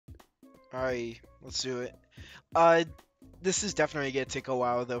Alright, let's do it. This is definitely gonna take a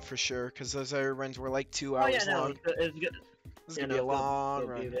while though, for sure, because those other runs were like 2 Oh yeah, hours no, long. it's good. This is gonna be a long Good,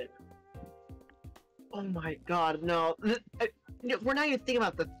 run. dude. Oh my god, no. We're not even thinking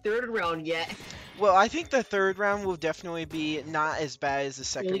about the third round yet. Well, I think the third round will definitely be not as bad as the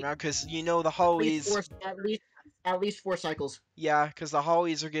second round, because you know the hallways. At least 4 cycles. Yeah, because the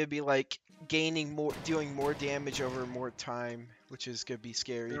hallways are gonna be like gaining more, doing more damage over more time, which is gonna be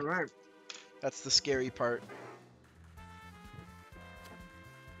scary. Alright. That's the scary part.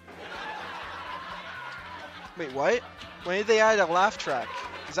 Wait, what? When did they add a laugh track?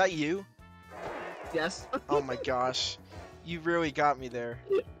 Is that you? Yes. Oh my gosh. You really got me there.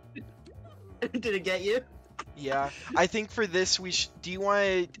 Did it get you? Yeah. I think for this, do you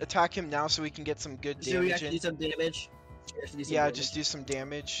want to attack him now so we can get some good Should we damage actually in? do some damage? Yeah, just do some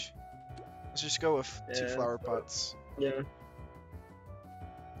damage. Let's just go with 2 flower pots. Yeah.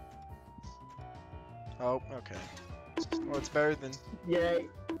 Oh, okay. Well, it's better than... Yay.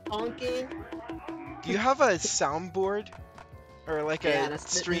 Honking. Do you have a soundboard? Or like Yeah, a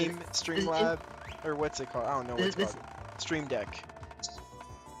Streamlab? Or what's it called? I don't know what it's called. Stream Deck.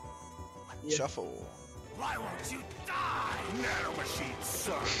 Yeah. Shuffle. Why won't you die, nano machine,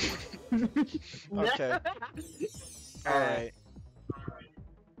 son? Okay. Alright.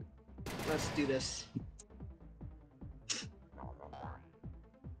 Let's do this.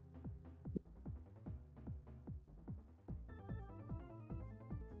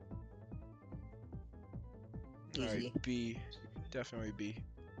 Easy. Alright, B. Definitely B.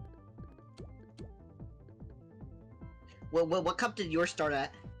 What cup did yours start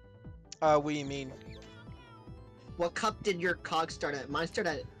at? What do you mean? What cup did your cog start at? Mine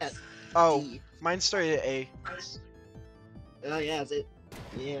started at Oh, D. mine started at A. Oh yeah, is it?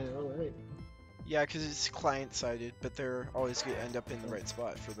 Yeah, alright. Yeah, because it's client-sided, but they're always gonna end up in the right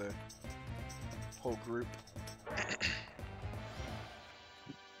spot for the whole group.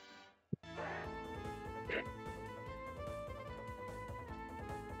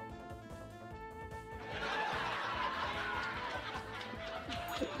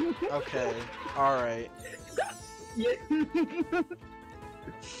 Okay, alright. Yeah.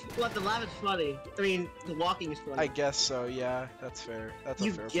 What, the laugh is funny. I mean, the walking is funny. I guess so, yeah, that's fair. That's a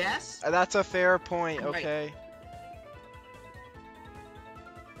You fair guess? point. That's a fair point, Right. okay.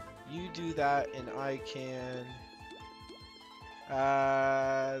 You do that, and I can...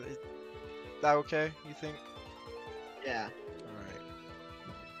 is that okay, you think? Yeah. Alright.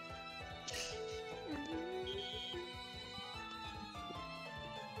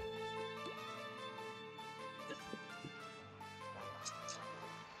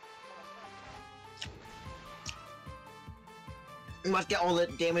 We must get all the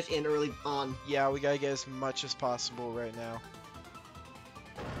damage in early on. Yeah, we gotta get as much as possible right now.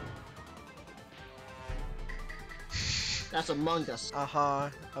 That's Among Us. Uh-huh,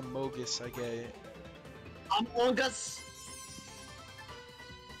 Amogus, I get it. Among Us!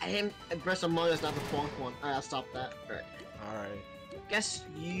 I didn't press Among Us, not the bonk one. Alright, I'll stop that. Alright. Alright. Guess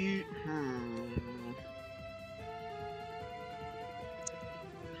you...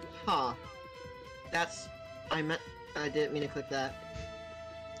 Huh. That's... I didn't mean to click that.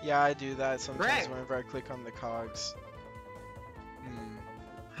 Yeah, I do that sometimes Right. whenever I click on the cogs. Hmm.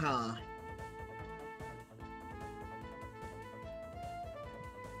 Huh.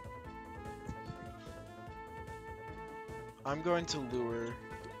 I'm going to lure.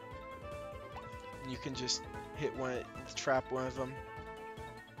 You can just hit trap one of them.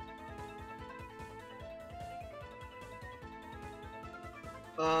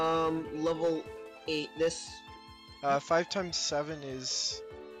 Level 8, this... 5 times 7 is...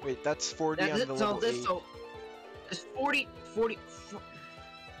 Wait, that's 40 on the level 8. So, it's 40...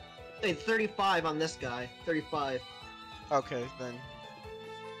 Wait, 35 on this guy. 35. Okay, then.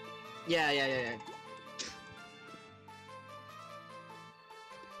 Yeah.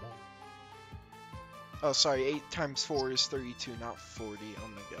 Oh, sorry, 8 times 4 is 32, not 40. Oh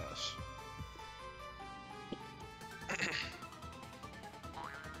my gosh.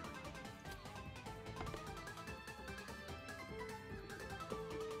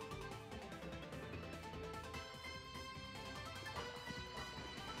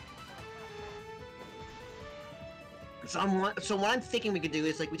 So what I'm thinking we could do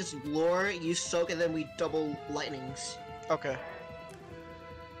is like we just lure, you soak, and then we double lightnings. Okay.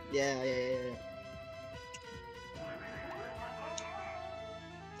 Yeah.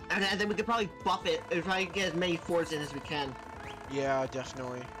 And then we could probably buff it and try to get as many 4s in as we can. Yeah,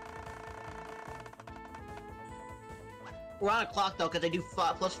 definitely. We're on a clock though, because they do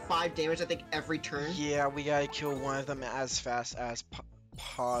plus 5 damage I think every turn. Yeah, we gotta kill one of them as fast as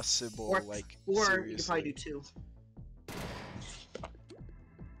impossible. Or like you could seriously. probably do 2.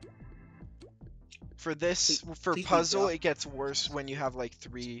 For this, for please do puzzle, drop. it gets worse when you have like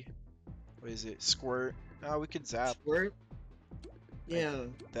 3. What is it? Squirt. Oh, we could zap Squirt? Yeah.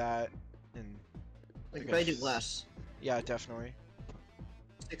 that and. I could I probably do guess- less. Yeah, definitely.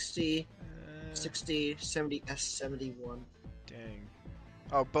 60, Uh, 60, 70, S71. Dang.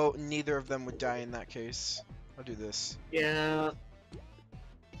 Oh, neither of them would die in that case. I'll do this. Yeah.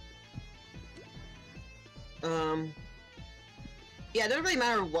 Yeah, it doesn't really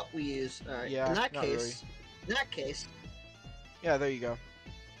matter what we use. Alright. Yeah, In that not case. In that case. Yeah, there you go.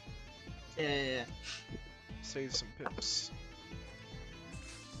 Yeah. Save some pips.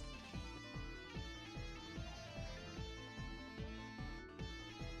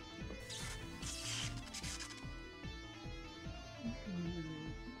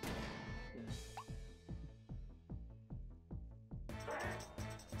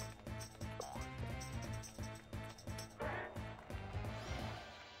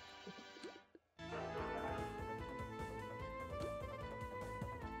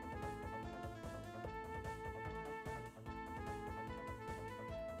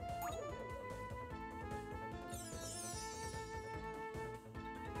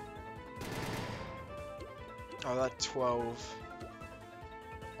 Oh, that 12.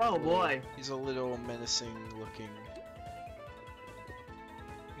 Oh boy. He's a little menacing looking.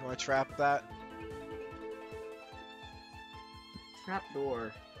 You wanna trap that?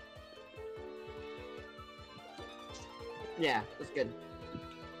 Trapdoor. Yeah, that's good.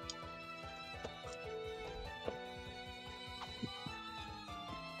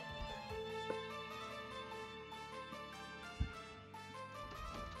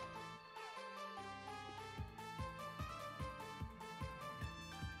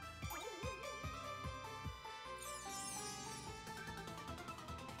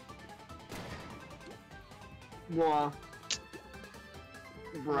 Wow.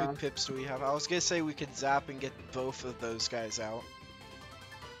 How many Bruh. pips do we have? I was gonna say we could zap and get both of those guys out.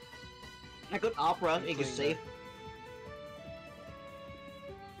 I could opera, you can Including save.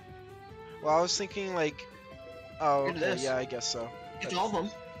 Well, I was thinking like, oh, Look at okay, this. yeah, I guess so. It's all of them.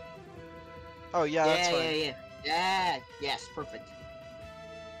 Oh yeah, that's fine. Yeah, yes, perfect.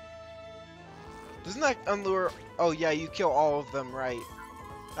 Doesn't that unlure? Oh yeah, you kill all of them, right?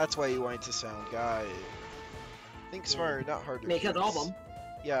 That's why you wanted to sound guy. Think smarter, not harder. Make it all of kids. them.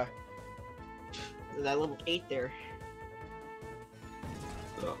 Yeah. That level 8 there.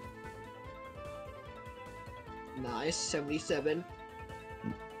 Nice, 77.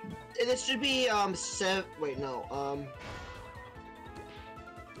 And this should be, wait, no,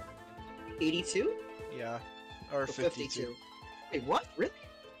 82? Yeah. Or Or 52. Wait, what? Really?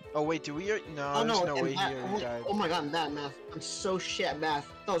 Oh wait, do we? No, Oh there's no, no and way he that- already died. oh my god, I'm bad at math. I'm so shit at math.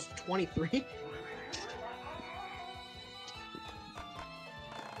 That was 23.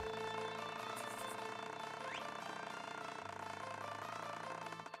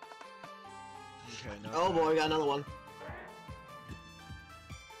 Okay, no. Oh boy, we got another one.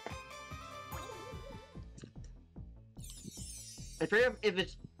 I forget if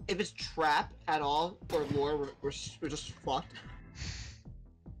it's trap at all or lore, we're just fucked.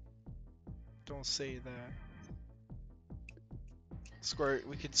 Don't say that. Squirt.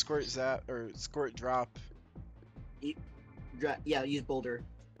 We could squirt zap or squirt drop. Yeah, use boulder.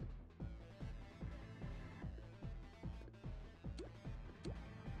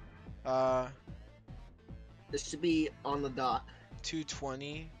 This should be on the dot.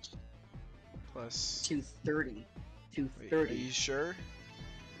 220 plus. 230. Wait, 230. are you sure?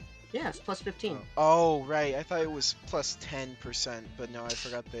 Yeah, it's plus 15. Oh, right. I thought it was plus 10%, but no, I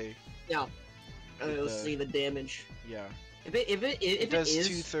forgot they. Yeah. Let's the- see the damage. Yeah. If it does is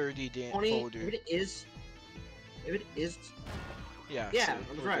 230 20, boulder. if it is Yeah. Yeah, so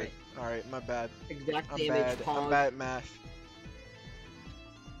that's we're right. good. All right, my bad. exact I'm damage, bad. I'm pause. bad at math.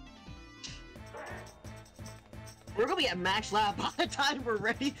 We're gonna be at max lap by the time we're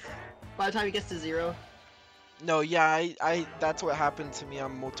ready. By the time he gets to 0. No, yeah, I that's what happened to me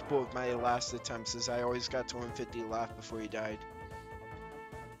on multiple of my last attempts. Is I always got to 150 laugh before he died.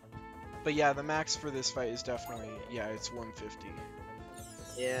 But yeah, the max for this fight is definitely it's 150.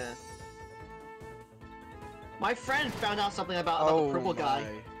 Yeah. My friend found out something about Oh the purple guy. my.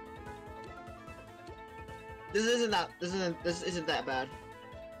 This isn't that bad.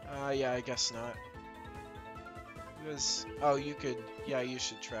 Yeah, I guess not. Because you could. Yeah, you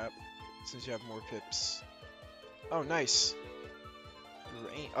should trap since you have more pips. Oh, nice.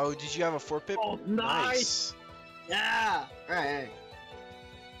 Oh, did you have a 4 pip? Oh, nice. Yeah. All right.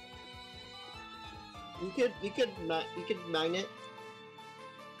 You could magnet.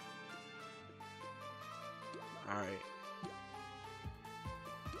 Alright.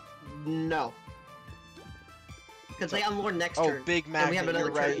 No. Because they unload next Oh, turn. big and magnet, we have you're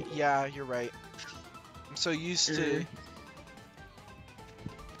another right. turn. Yeah, you're right. I'm so used to...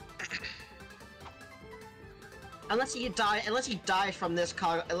 Unless he dies from this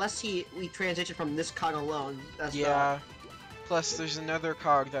cog, we transition from this cog alone. That's Yeah. Plus, there's another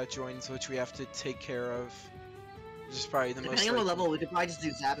cog that joins, which we have to take care of. Which is probably the most depending on the likely- level, we could probably just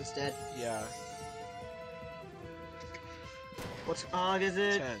do zap instead. Yeah. What's cog is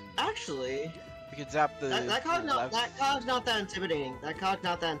it? 10. Actually, We could zap the... that cog's not 11th. that intimidating. That cog's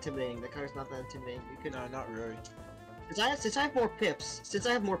not that intimidating. That cog's not that intimidating. We could. No, not really. Since I have more pips.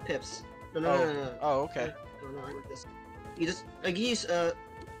 No. Oh, okay. No, I like this. You just like use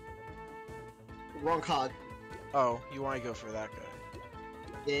wrong cog. Oh, you want to go for that guy.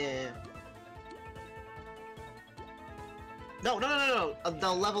 Yeah. No.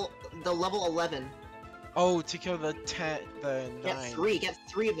 The level 11. Oh, to kill the 9. Get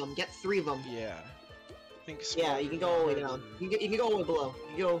three of them. Yeah. I think Yeah, you can go all the way down. You can go all the way below.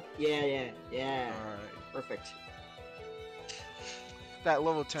 You go. Yeah. Alright. Perfect. That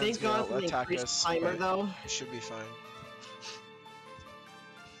level 10 Thank is God gonna for the attack increased us, timer but though. it should be fine.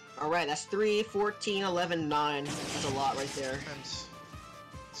 Alright, that's 3, 14, 11, 9. That's a lot right there. Times...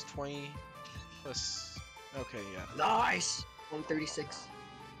 It's 20 plus... Okay, yeah. Nice! 136.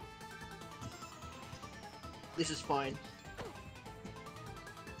 This is fine.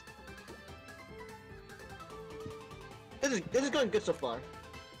 This is going good so far.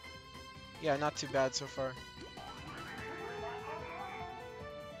 Yeah, not too bad so far.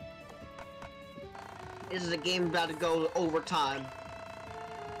 This is a game about to go overtime.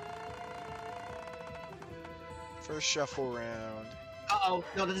 First shuffle round. Uh-oh.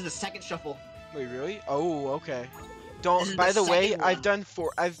 No, this is the second shuffle. Wait, really? Oh, okay. This Don't. is By the the way, second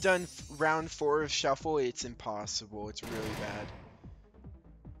I've one. done round 4 of shuffle. It's impossible. It's really bad.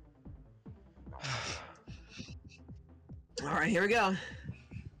 Alright, here we go.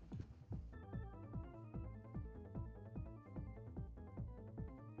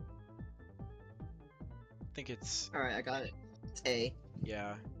 I think it's... Alright, I got it. It's A.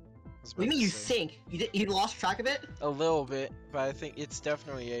 Yeah. I was What do you about mean to you say. think? You lost track of it? A little bit, but I think it's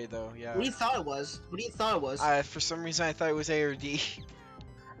definitely A though. Yeah. What do you thought it was? For some reason, I thought it was A or D.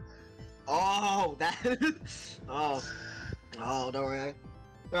 Oh, that. Oh, don't worry.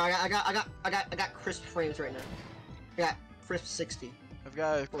 I got crisp frames right now. I got crisp 60. I've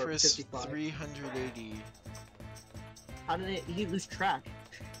got a Or crisp 55. 380. How did you lose track?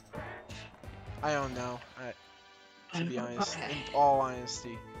 I don't know. To be honest, Okay. in all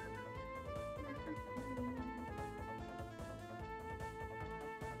honesty.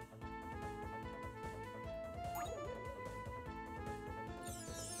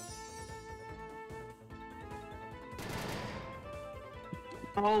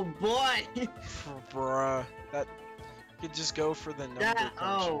 Oh boy! Bruh, that could just go for the number That.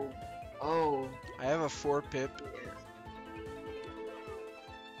 cruncher. Oh. I have a 4 pip.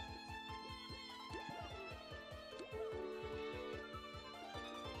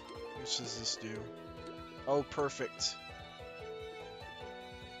 Which does this do? Oh, perfect.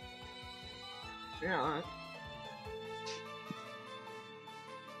 Yeah. Alright.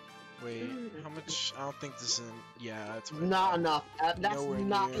 Wait, how much? I don't think this is. Yeah, that's what I Not thought. enough. That's Nowhere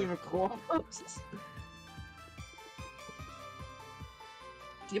not near. even close.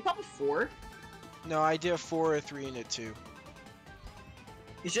 Do you pop a 4? No, I did a 4, a 3, and a 2.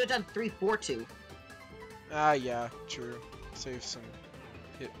 You should have done 3, 4, 2. Ah, yeah, true. Save some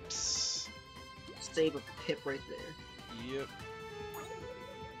pips. Save a pip right there. Yep.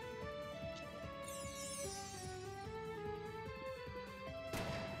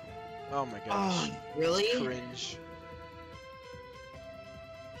 Oh my gosh. Oh, really? Cringe.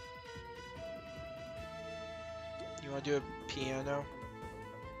 You wanna do a piano?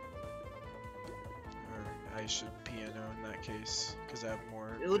 Or I should piano in that case, because I have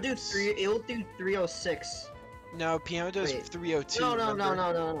more. It'll do pips. 3. It'll do 306. No, piano does Wait. 302. No.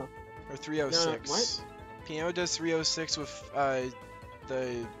 remember? Or 306. what? Piano does 306 with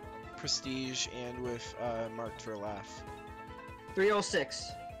the prestige and with marked for laugh.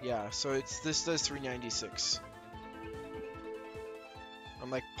 306. Yeah, so this does 396.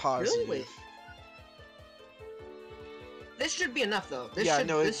 I'm like positive. Really? This should be enough though. This yeah, should,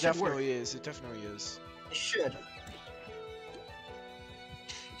 no, it this should work. definitely is. It definitely is. It should.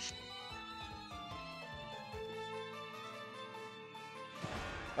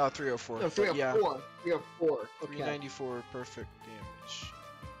 Oh, 304. No, but 304. yeah, 304. Okay. 394 perfect damage.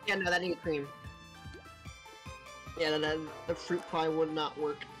 Yeah, no, that needed cream. Yeah, the fruit pie would not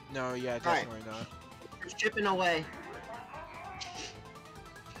work. No, yeah, Alright. definitely not. You're chipping away.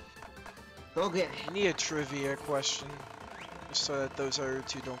 Okay. I need a trivia question, just so that those other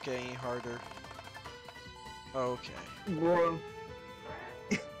two don't get any harder. Okay. Bro.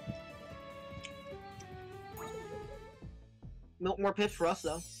 No more pips for us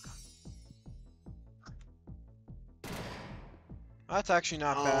though. That's actually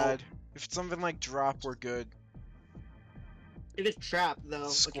not bad. If it's something like drop, we're good. If it's trapped though, okay,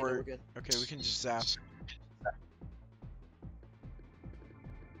 no, we're Squirt. good. Okay, we can just zap.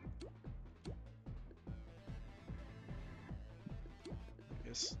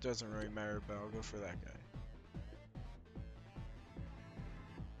 Guess it doesn't really matter, but I'll go for that guy.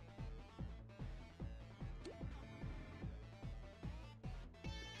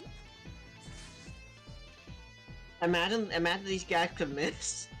 Imagine these guys could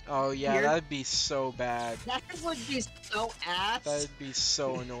miss. Oh yeah, Here? that'd be so bad. That would be so ass. That'd be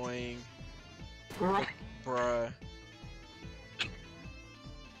so annoying. Right. Bruh.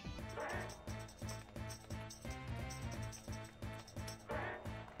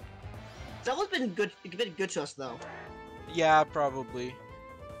 That would've been good to us though. Yeah, probably.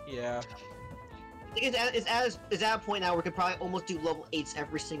 Yeah. I think it's at a point now where we could probably almost do level 8s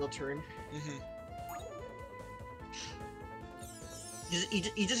every single turn.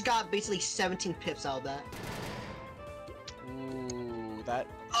 You just got basically 17 pips out of that. Ooh, that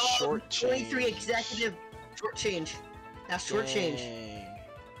Oh, short change. 23 executive short change. That's short change. Dang.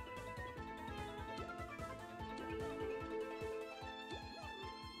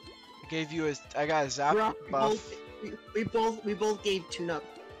 I got a zap Bro, buff. we both gave tune-up.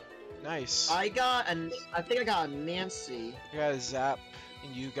 Nice. I think I got a Nancy. I got a zap,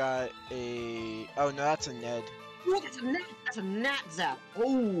 and you got a. Oh no, that's a Ned. Ooh, that's a nat zap.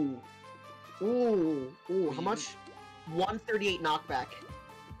 Ooh. Ooh. Ooh. How much? 138 knockback.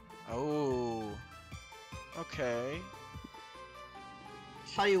 Oh. Okay.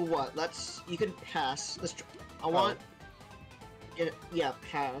 Tell you what, you can pass. I want. Yeah,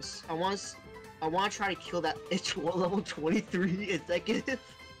 pass. I want to try to kill that itch level 23 executive.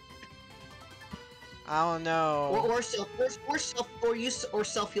 I don't know. Or self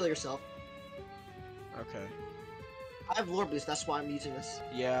heal yourself. Okay. I have lore boost, that's why I'm using this.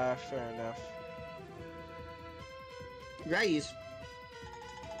 Yeah, fair enough. You gotta use.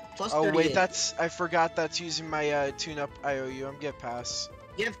 Plus Oh 38. wait, I forgot that's using my tune-up IOU. I'm get pass.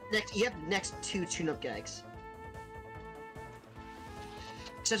 You have next 2 tune-up gags.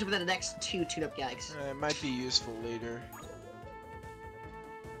 Especially for the next 2 tune-up gags. It might be useful later.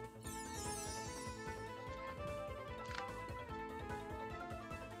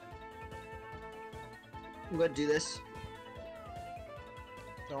 I'm gonna do this.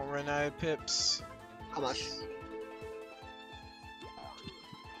 Don't run out of pips. How much?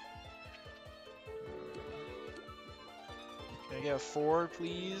 Can I get a 4,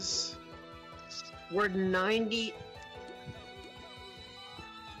 please? We're 90.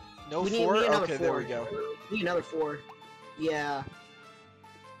 No We need 4? another Okay, 4. there we go. We need another 4. Yeah.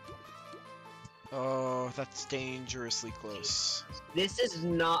 Oh, that's dangerously close. This is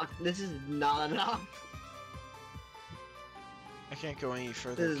not enough. I can't go any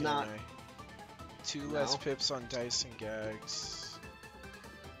further, This is can not- I? 2 less No. pips on dice and gags.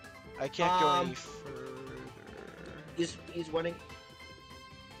 I can't go any further. He's winning.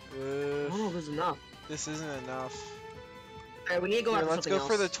 Oh, this is enough. This isn't enough. Alright, we need to go Here, after let's something go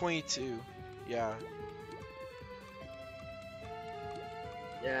for the else. 22. Yeah.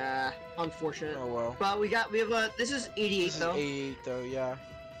 Yeah, unfortunate. Oh well. But we have this is 88 This is though. 88 though, yeah.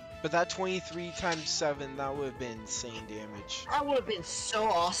 But that 23 times 7, that would have been insane damage. That would have been so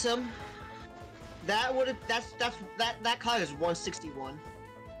awesome. That would have that cog is 161.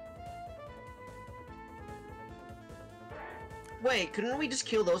 Wait, couldn't we just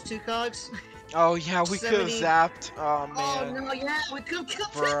kill those 2 cogs? Oh yeah, we could have 70. zapped. Oh Oh man. no, yeah, we could have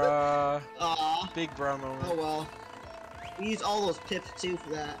killed them. Bruh. Aw. Big bruh moment. Oh well. We use all those pips too for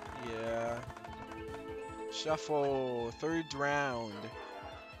that. Yeah. Shuffle. 3rd round.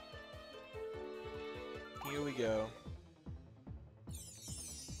 Here we go.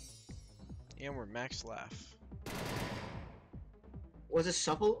 And we're max laugh. Was it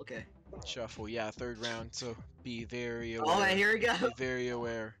shuffle? Okay. Shuffle, yeah, 3rd round, so be very aware. Alright, here we go. Be very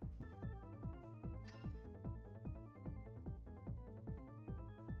aware.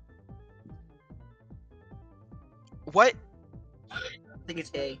 What? I think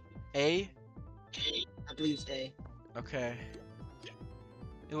it's A. A? I believe it's A. Okay.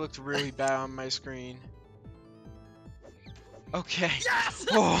 It looked really bad on my screen. Okay. Yes!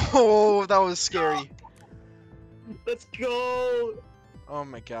 Oh, that was scary. Let's go! Oh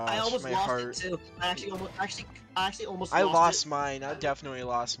my gosh, I almost my lost heart. it too. I actually almost I lost lost it. mine. I definitely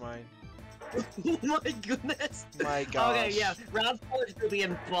lost mine. Oh my goodness. My gosh. Okay, yeah. Round 4 is gonna be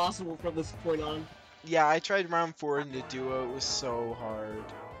impossible from this point on. Yeah, I tried round 4 in the duo. It was so hard.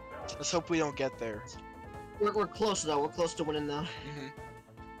 Let's hope we don't get there. We're close though. We're close to winning though. Mm-hmm.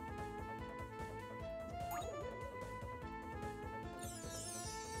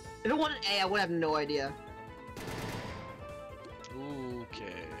 If it wasn't A, I would have no idea.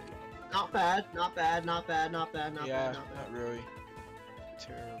 Okay. Not bad. Not bad. Not bad. Not bad. Not Yeah, bad. Not bad. not really.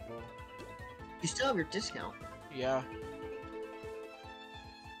 Terrible. You still have your discount. Yeah.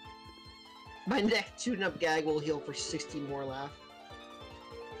 My next tune-up gag will heal for 60 more laugh.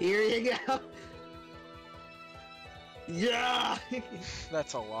 Here you go. Yeah.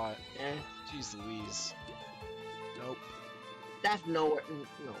 That's a lot. Yeah. Jeez Louise. Nope. That's nowhere.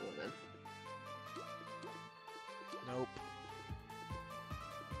 No, man. Nope.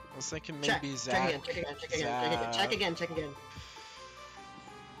 I was thinking Check. maybe Check Zach. again. Check again. Check again. Check again. Check again. Check again.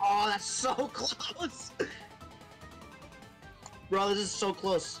 Oh, that's so close. Bro, this is so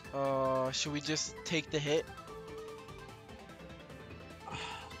close. Should we just take the hit?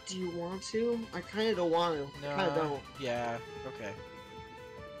 Do you want to? I kind of don't want to. I kind of don't. Yeah, okay.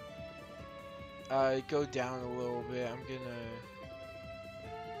 Go down a little bit. I'm gonna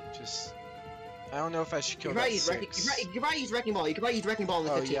just. I don't know if I should kill that 6. You could probably use Wrecking Ball. You could probably use Wrecking Ball in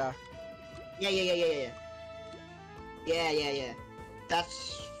the 15. Yeah. Yeah.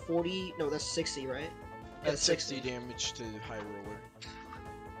 That's 40. No, that's 60, right? That's 60 damage to High Roller.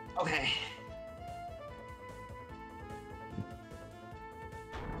 Okay.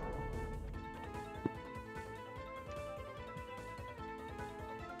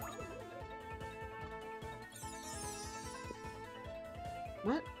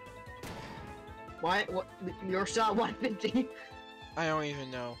 What? Why? What? Your shot 150? I don't even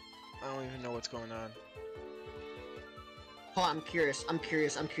know. I don't even know what's going on. Hold on, I'm curious. I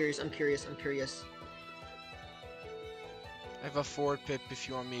have a 4 pip if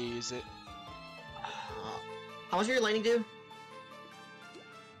you want me to use it. How much did your lightning do?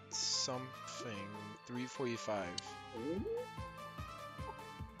 Something. 345.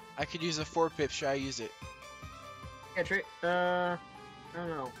 I could use a 4 pip. Should I use it? Yeah, I don't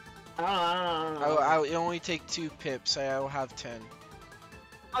know. I don't know. I'll it'll only take 2 pips. I'll have 10.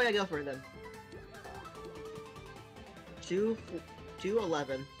 Oh yeah, go for it then.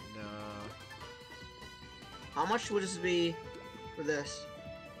 211. No. How much would this be for this?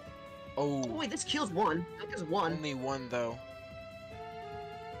 Oh. Oh wait, this kills 1. That kills 1. Only 1 though.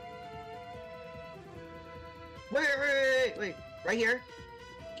 Wait. Right here.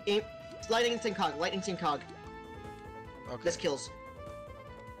 Aim. Lightning Instinct Cog. Okay. This kills.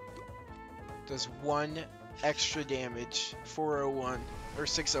 Does 1 extra damage. 401 or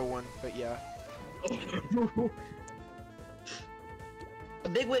 601, but yeah. A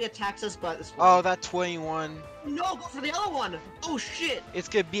big wig attacks us, but this Oh, that 21. No, go for the other one. Oh shit. It's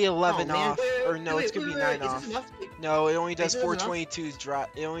gonna be 11 Oh, man. off, Wait, or no, it's gonna be 9 Is off. this enough? No, it only does Is this enough? 422's drop.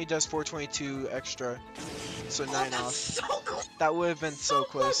 It only does 422 extra, so 9 that's off. So close. That would have been so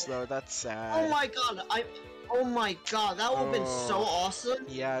close close. though. That's sad. Oh my god, oh my god, that would have been so Oh. awesome.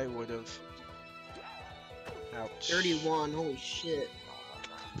 Yeah, I would have. Ouch. 31, holy shit.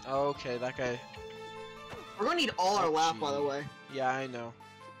 Okay, that guy. We're gonna need all our laugh, by the Ouchie. way, Yeah, I know.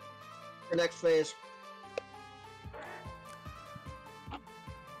 for next phase.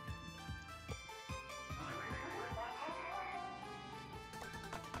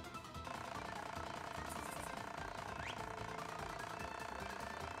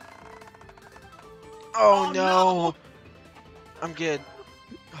 Oh, Oh, no. no. I'm good.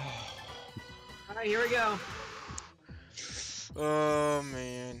 Alright, here we go. Oh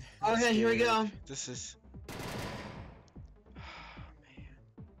man. I'm Okay, here we scared. go. This is.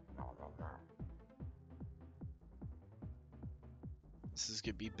 This is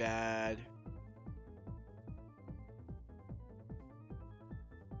gonna be bad.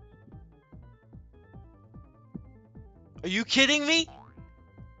 Are you kidding me?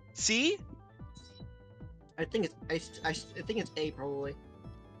 See? I think it's A probably.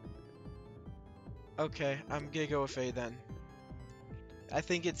 Okay, I'm gonna go with A then. I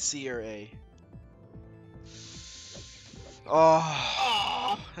think it's C or A.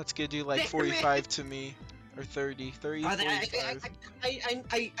 Oh, that's gonna do like 45 to me. Or 30, 30, 45.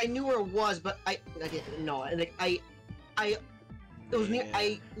 I knew where it was, but I didn't know. And like, it was near.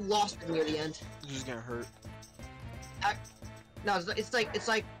 I lost it near the end. This is gonna hurt. No, it's like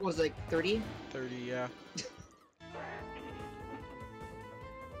what was it, like 30? 30, yeah.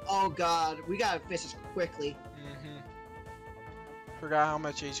 Oh god, we gotta finish this quickly. Forgot how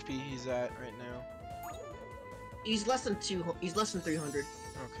much HP he's at right now. He's less than 300.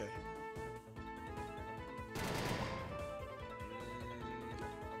 Okay.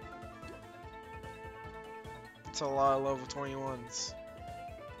 It's a lot of level 21s.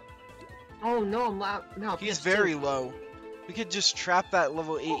 Oh no, I'm not. No, He's PS2. very low. We could just trap that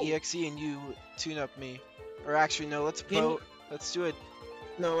level 8 EXE and you tune up me. Or actually, no, let's vote. Let's do it.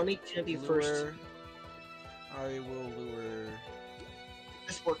 No, let me tune up you first. I will lure.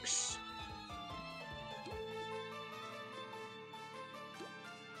 This works.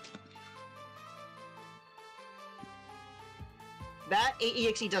 That 8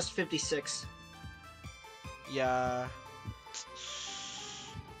 EXE does 56. Yeah.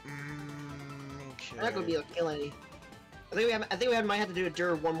 Okay. That could be a kill any. I think we might have to do it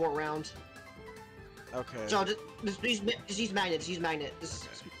during one more round. Okay. So just use magnet. Use magnet.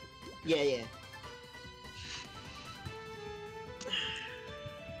 Yeah.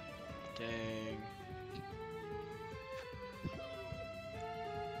 Dang.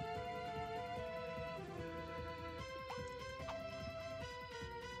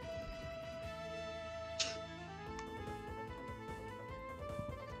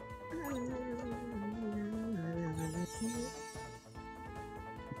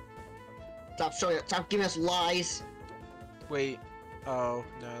 Stop giving us lies. Wait. Oh,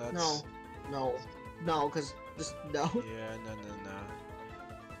 no, that's... No, cause just no. Yeah, no.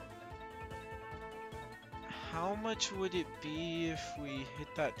 How much would it be if we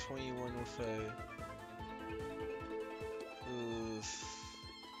hit that 21 with a... Oof.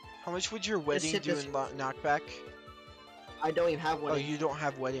 How much would your wedding do in knockback? I don't even have wedding. Oh, you don't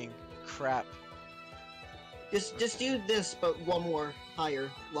have wedding. Crap. Just do this, but one more higher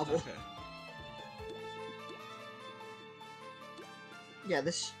level. Okay. Yeah,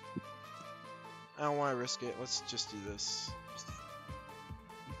 this. I don't want to risk it. Let's just do this.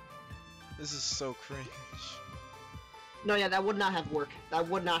 This is so cringe. No, yeah, that would not have worked. That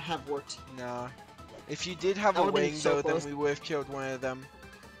would not have worked. Nah. If you did have That a would've been wing, so though, close. then we would have killed one of them.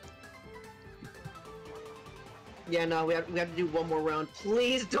 Yeah, no, we have to do one more round.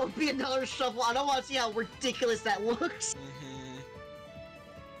 Please don't be another shuffle. I don't want to see how ridiculous that looks.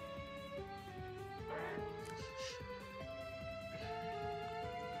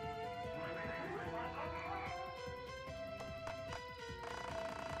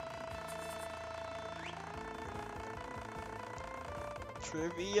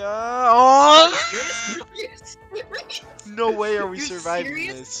 Trivia. Oh! Yes. No way are we You surviving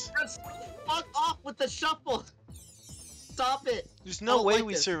serious? this. Fuck off with the shuffle. Stop it. There's I no don't way like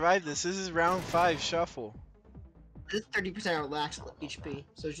we this. survive this. This is round 5 shuffle. This is 30% our max HP,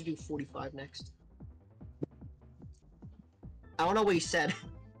 so we should do 45 next. I don't know what he said.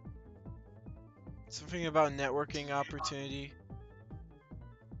 Something about networking opportunity.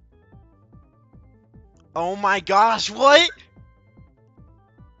 Oh my gosh, what?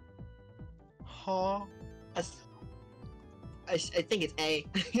 Huh? I think it's A.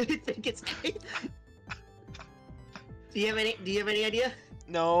 I think it's A. Do you have any idea?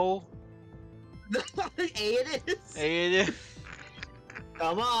 No. A it is. A it is.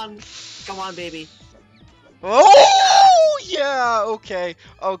 Come on, baby. Oh yeah. Okay.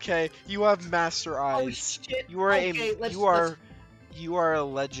 You have master eyes. Oh shit. You are you are a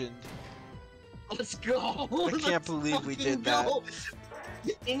legend. Let's go. I can't believe we did that.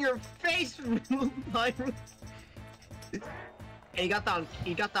 In your face, Byron. And you got that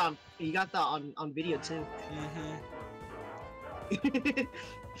on video too. I'm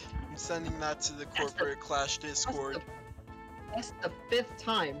sending that to the corporate Clash Discord. That's the 5th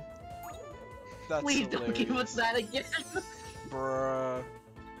time. That's Please don't give us that again. Bruh.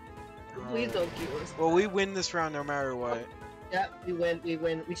 Please don't give us. Well, we win this round no matter what. Yeah, we win.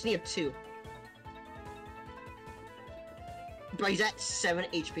 We just need a 2. Bro, he's at 7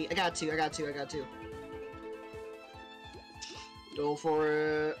 HP. I got 2. Go for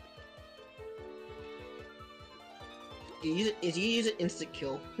it. You use it instant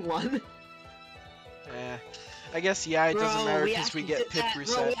kill. 1. I guess, yeah, it doesn't matter because we get pip Bro,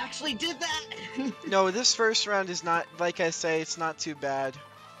 reset. we actually did that! No, this first round is not, like I say, it's not too bad.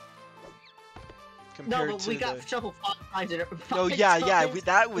 No, but we got shuffle 5 times. No, yeah,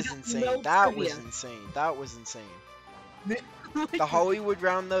 that was got insane. no That trivia. was insane. The Hollywood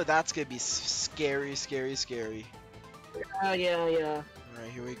round, though, that's gonna be scary. Yeah. Alright,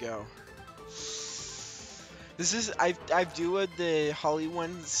 here we go. This is I've doed the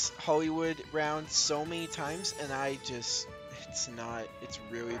Hollywood round so many times, and it's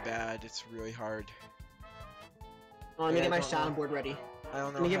really bad. It's really hard. Oh, let me get my soundboard ready. I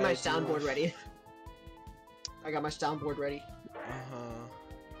don't know. Let me get my soundboard ready. I got my soundboard ready. Uh-huh.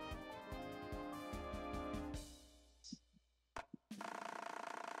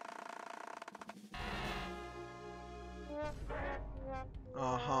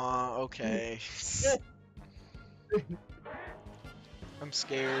 Uh-huh, okay. I'm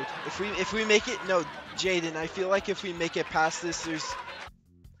scared. If we make it, no, Jaden, I feel like if we make it past this, there's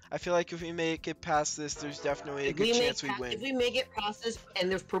definitely a good chance we win. If we make it past this and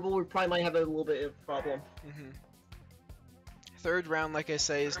there's purple, we probably might have a little bit of problem. Mhm. Third round, like I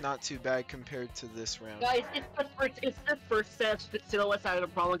say, is not too bad compared to this round. Guys, it's the first set of Silhouettes had a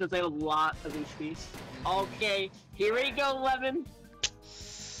problem because they have a lot of HPs. Okay, here we go, Levin.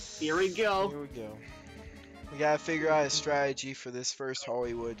 Here we go. Here we go. We gotta figure out a strategy for this first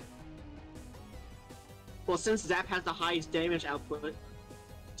Hollywood. Well, since Zap has the highest damage output,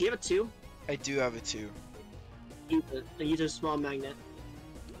 do you have a 2? I do have a 2. Use it. And use a small magnet.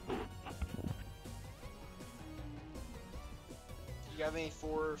 You have any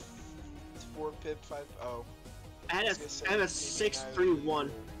 4 pip 5? Oh. I had a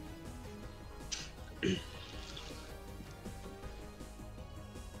 6-3-1.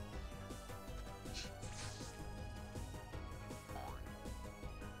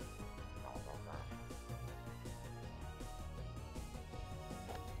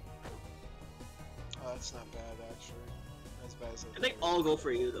 Oh, that's not bad actually. Not as bad as I They thought. all go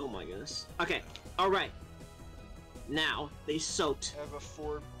for you. Oh my goodness. Okay. All right. Now they soaked. I have a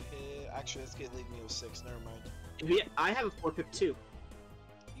 4 pip. Actually, let's get leave me with 6. Never mind. Yeah, I have a 4-pip too.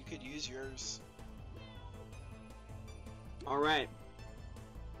 You could use yours. All right.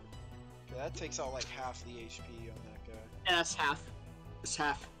 Okay, that takes out like half the HP on that guy. Yeah, that's half. It's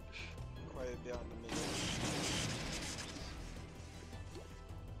half. Quite a bit on the middle.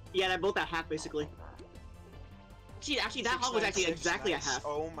 Yeah, they're both at half basically. Actually, that hog was actually 696, exactly nice. a half.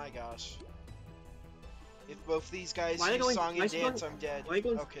 Oh my gosh. If both these guys Why are they use going- song why and is he going- dance, I'm dead. why are you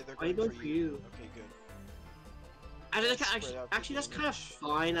going- Okay, they're why are you going going for you? Okay, good. Actually, Spread out the that's kind of damage.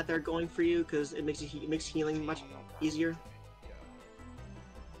 fine that they're going for you because it makes healing much easier. Yeah.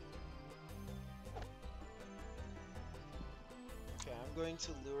 Okay, I'm going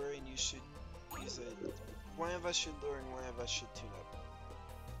to lure and you should use it. One of us should lure and one of us should tune up.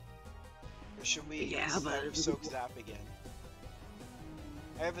 Or should we Yeah, but- soak Zap again?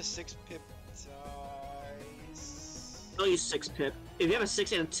 I have a 6 pip dice. I'll use 6-pip. If you have a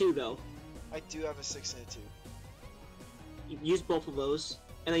 6 and a 2 though, I do have a 6 and a 2. you can use both of those,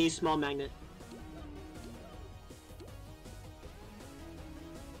 and then use small magnet.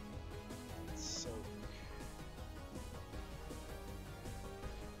 Soak.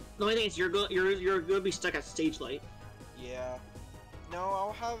 The only thing is you're gonna be stuck at stage light. Yeah. No,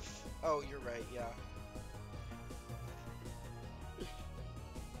 I'll have. Oh, you're right. Yeah.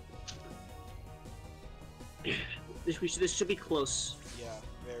 This should be close. Yeah.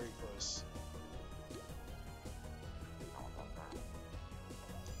 Very close.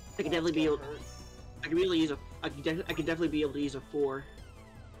 I can definitely be able. I can really use a. I can definitely be able to use a 4.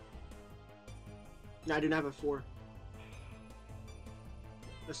 No, I do not have a 4.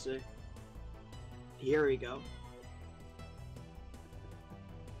 Let's see. Here we go.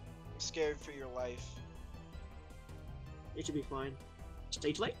 I'm scared for your life. It should be fine.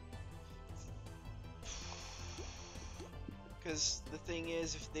 Stage light? Because the thing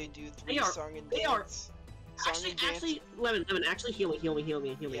is, if they do 3 They are- song and they are- dance, song and dance. Lemon, actually heal me.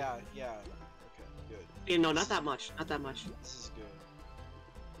 Yeah. Yeah. Okay. Good. Yeah, no, not that much. Not that much. This is good.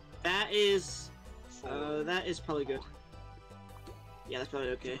 That is. 4. That is probably good. Yeah, that's probably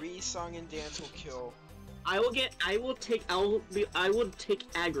okay. 3 song and dance will kill. I will take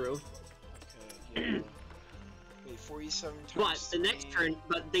aggro. Okay. Yeah. Wait, 47 times. But the next 3. turn,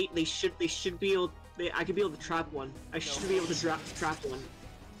 but they should be able. I could be able to trap one. I should be able to trap one.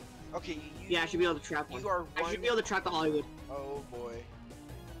 Okay. You, Yeah, I should be able to trap one. You are I one. should be able to trap the Hollywood. Oh boy.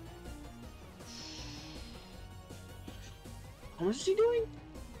 How much is he doing?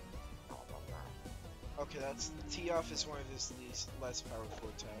 Okay, that's T-off is one of his less powerful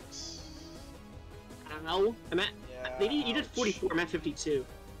attacks. I don't know. I'm at. Yeah. You did ouch. 44. I'm at 52.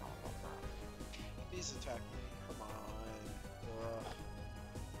 Please attack me. Come on. Ugh.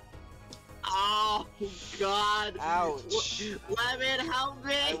 Oh God! Ouch. Lemon, help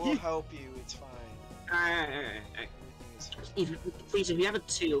me! I will help you. It's fine. Alright. Everything is fine. Please, if you have a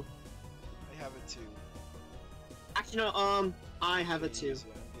 2. I have a 2. Actually, no. I have a Okay, 2. use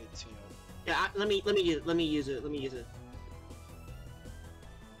it. I'm good. Tune up. Yeah, let me use it.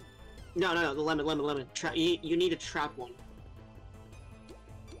 No, the lemon. You need to trap one.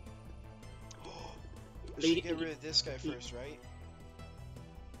 We should get rid of this guy first, right?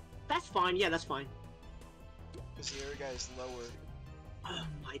 That's fine. Yeah, that's fine. because the other guy is lower. Oh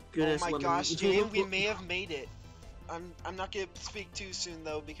my goodness. Oh my Lemon. gosh, Jaden, we may have made it. I'm not gonna speak too soon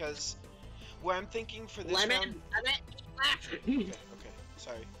though, because what I'm thinking for this round. Okay,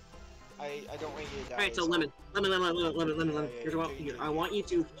 sorry. I don't want you to die. Alright, so lemon. Here's what I want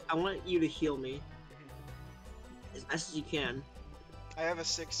you to heal me as best as you can. I have a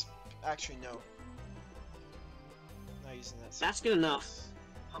 6. Actually, no. Not using that. That's good enough.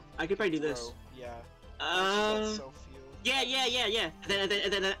 I could probably do this. Throw, yeah. Self-heal. Yeah.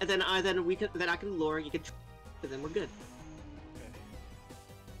 And then I can lure. You can. And then we're good. Okay.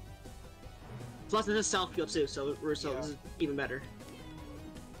 Plus, this is self-heal too, so this is even better.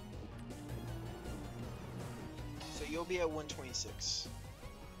 So you'll be at 126.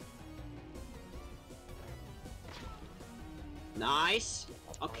 Nice.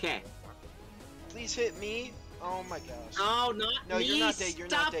 Okay. Please hit me. Oh my gosh. No, not No, me. you're not dead. You're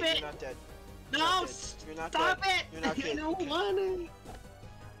Stop not dead. it. You're not dead. No, You're not stop dead. it. You're not dead. I don't want to. You're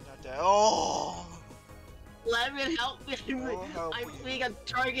not dead. Oh. Lemon, help me. I'll help I'm you. being a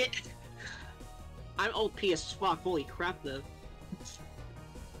target. I'm OP as fuck. Holy crap, though.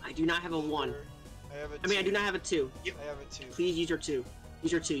 I do not have a 1. I have a 2. I mean, I do not have a 2. I have a 2. Please use your 2.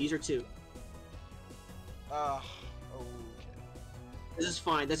 Use your 2. Use your 2. Okay. This is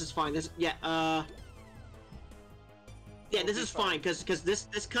fine. This is fine. This yeah. Yeah, this is fine because this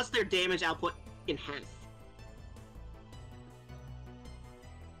cuts their damage output in half.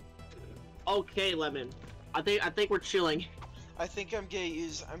 Okay, Lemon. I think we're chilling. I think I'm gonna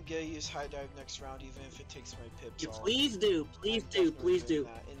use high dive next round, even if it takes my pips off. Please do. Please I'm do. definitely Please doing do.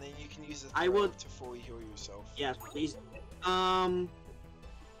 that. And then you can use the I throw would- to fully heal yourself. Yeah, please. Definitely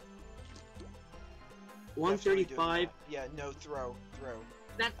 135. doing that. Yeah, no, throw.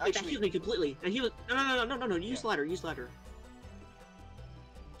 That Actually- heals me completely. That heals. No. Use ladder. Use ladder.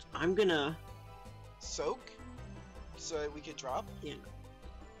 I'm gonna. Soak? So that we could drop?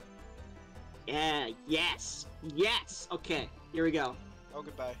 Yeah. Yes. Yes. Okay. Here we go. Oh,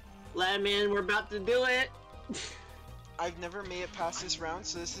 goodbye. Lemon, we're about to do it. I've never made it past this round,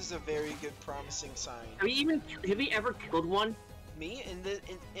 so this is a very good promising sign. Have you ever killed one? Me in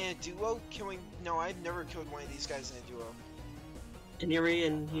a duo killing? No, I've never killed one of these guys in a duo.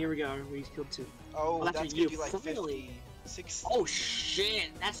 And here we go. We killed 2. Oh, Well, that's that's what gonna you do like finally- 50, 60. Oh shit!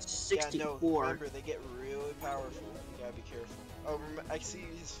 That's 64. Yeah, no, remember, they get really powerful. You gotta be careful. Oh, I see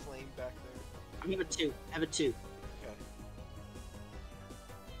his flame back there. I have a 2. I have a 2. Okay.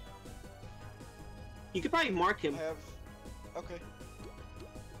 You could probably mark him. I have... Okay.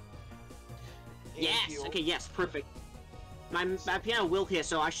 And Yes. heal. Okay. Yes. Perfect. My piano will hit,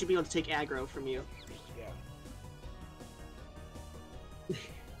 so I should be able to take aggro from you. Yeah.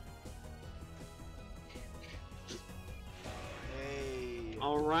 Hey.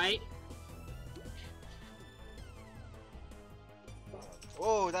 All right.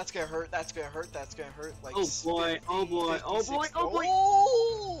 Oh, that's gonna hurt. That's gonna hurt. That's gonna hurt. Like. Oh boy. 50, Oh boy. Oh 56. boy. Oh boy.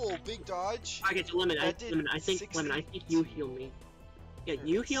 Oh, big dodge. I get to lemon. That did Lemon. I think 60. you heal me. Yeah,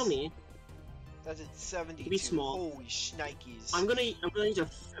 you heal me. That's at 72. Be small. Holy shnikes. I'm gonna use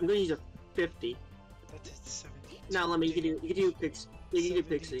a 50. That's at 72. Now, Lemon, you can do pixie. You can do 72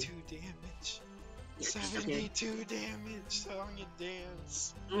 pixie. damage. Okay. 72 damage. Song and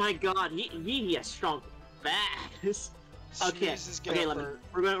dance. Oh my god, he has strong bass. Okay. Snooze is gonna Okay, Lemon. hurt.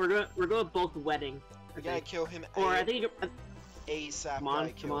 We're going both wedding. We gotta kill him. Or I think ASAP.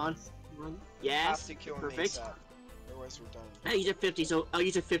 come on. Have Yes. to kill him Perfect. ASAP. Otherwise we're done. I'll use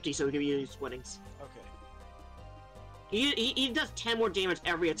a 50, so we can use weddings. Okay. He does 10 more damage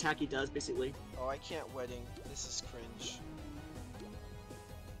every attack he does, basically. Oh, I can't wedding. This is cringe.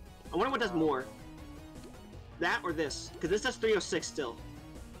 I wonder what does more. That or this? Because this does 306 still.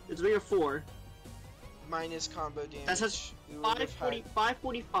 It's 304. Minus combo damage. That says We would have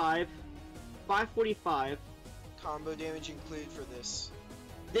 545. 545. combo damage included for this.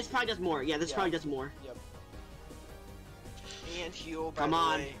 This probably does more. Yeah, this Yeah. probably does more. Yep. And heal, by Come the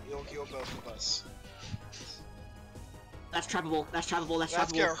on. way. It'll heal both of us. That's trappable. That's trappable. That's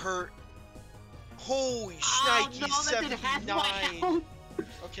That's trappable. gonna hurt. Holy Oh shnikes, no, that did half my 79. health.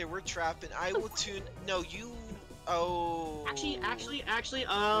 Okay, we're trapping. I will tune. No, you. Oh. Actually, We're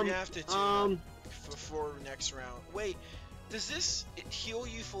gonna have to tune um, up before next round. Wait, does this heal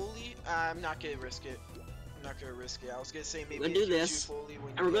you fully? I'm not gonna risk it. I'm not gonna risk it. I was gonna say maybe We're it gonna do heals this, you fully when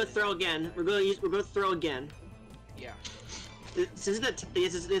and you we're gonna get throw it. again. We're gonna throw again. Yeah. Since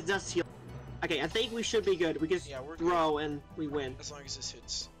it does heal. Okay, I think we should be good. We can Yeah, we're throw and we win. As long as this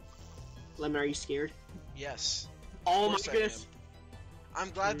hits. Lemon, are you scared? Yes. Oh my course I goodness!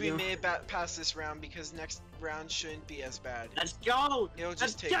 I'm glad we There you go. made it past this round because next round shouldn't be as bad. Let's go! It'll Let's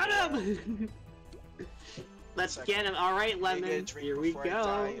just take. get a while. him! Let's get him. All right, Lemon. Here we go. I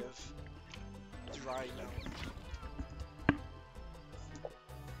die of dry mouth.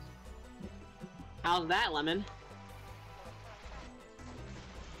 How's that, Lemon?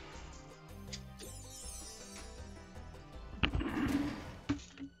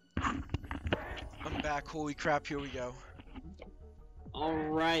 I'm back. Holy crap! Here we go. All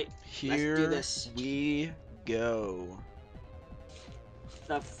right. Here let's do this. we go.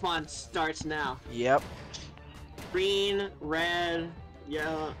 The fun starts now. Yep. Green, red,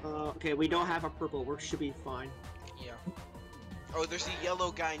 yellow. Okay, we don't have a purple. We should be fine. Yeah. Oh, there's a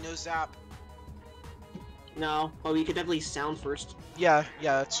yellow guy. No zap. No, but we could definitely sound first. Yeah,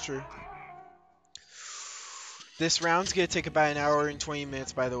 that's true. This round's gonna take about an hour and 20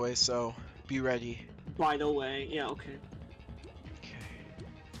 minutes, by the way, so be ready. By the way, yeah, okay.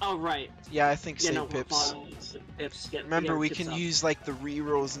 All right. Yeah, I think Yeah, same no, pips. Pips. Remember, we can use like the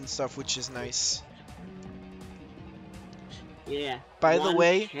rerolls and stuff, which is nice. Yeah. By the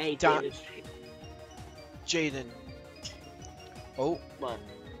way, Jaden. Jaden. Oh. What?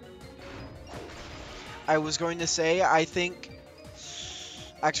 I was going to say, I think...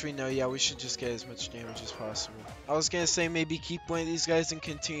 Actually, no, yeah, we should just get as much damage as possible. I was going to say maybe keep one of these guys and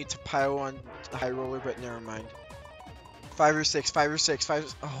continue to pile on the high roller, but never mind. 5 or 6, 5 or 6, 5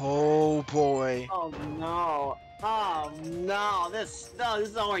 or... Oh, boy. Oh, no. Oh, no. This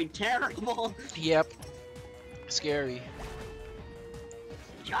is already terrible. Yep. Scary.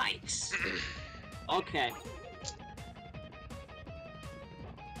 Yikes. Okay.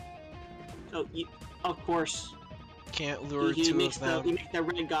 So, of course. Can't lure he two makes of them. He makes the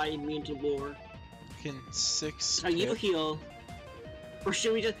red guy immune to lure. Can 6 So you heal. Or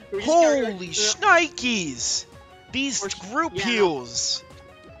should we just... Holy shnikes! These group heals!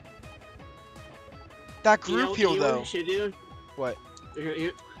 That group heal, though. What we should do? What?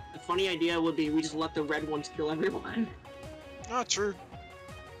 The funny idea would be we just let the red ones kill everyone. Oh, true.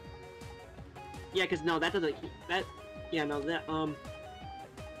 Yeah, because no, that doesn't... That... Yeah, no, that,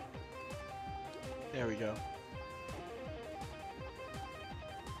 There we go.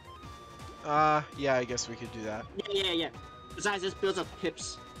 Yeah, I guess we could do that. Yeah. Besides, this builds up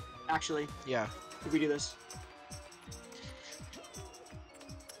pips, actually. Yeah. If we do this.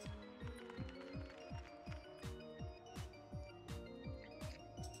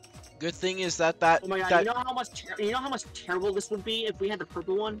 Good thing is that Oh my god, you know how much terrible this would be if we had the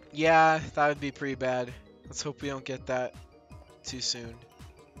purple one? Yeah, that would be pretty bad. Let's hope we don't get that too soon.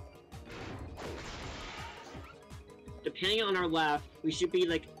 Depending on our lap, we should be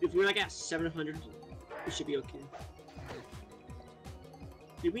like, if we're like at 700, we should be okay.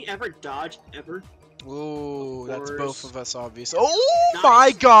 Did we ever dodge, ever? Ooh, that's course. both of us, obvious. Oh Nice.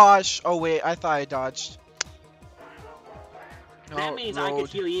 my gosh! Oh wait, I thought I dodged. That Oh, means I can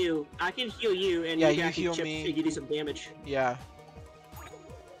heal you. I can heal you, and Yeah, you can you actually heal chip me. and you do some damage. Yeah.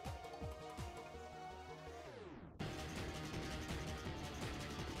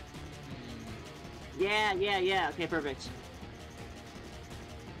 Yeah. Okay, perfect.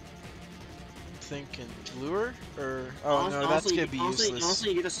 Thinking lure or oh no, that's gonna be useless. Honestly,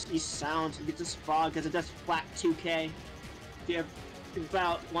 you get this sound, you get this fog because it does flat 2k. You have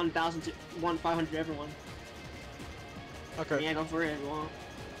about 1,000 to 1,500 everyone. Okay. Yeah, go for it. Well,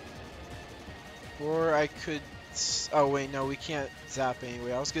 Or I could. Oh wait, no, we can't zap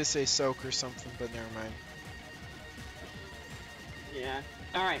anyway. I was gonna say soak or something, but never mind. yeah.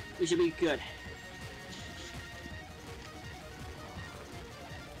 All right, we should be good.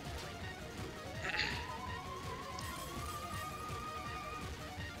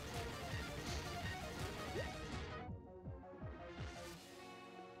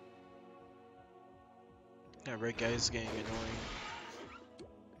 That red guy is getting annoying.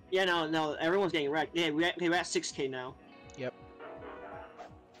 Yeah, no, everyone's getting wrecked. Yeah, we're at 6k now. Yep.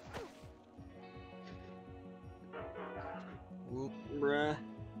 Whoop. Bruh.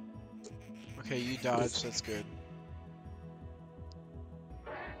 Okay, you dodged. That's good.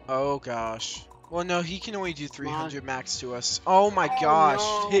 Oh gosh. Well, no, he can only do 300 max to us. Oh my gosh.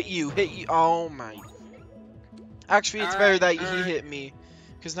 No. Hit you. Oh my. Actually, it's better that he hit me.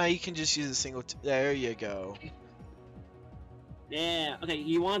 Because now you can just use a single. There you go. Yeah. Okay,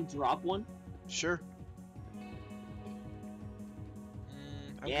 you want to drop one? Sure.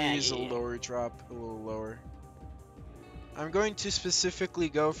 I'm Yeah, gonna use a yeah. lower drop, a little lower. I'm going to specifically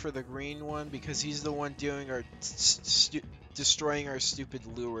go for the green one because he's the one doing our destroying our stupid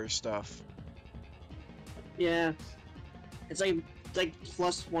lure stuff. Yeah. It's like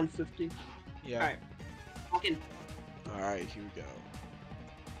plus 150. Yeah. All right. Fucking. All right, here we go.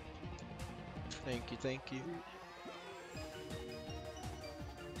 Thank you, thank you.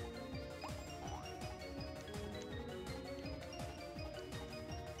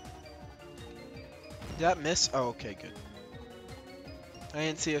 Did that miss? Oh, okay, good. I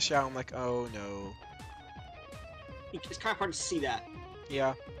didn't see a shot. I'm like, oh no. It's kind of hard to see that.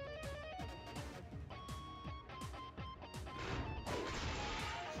 Yeah.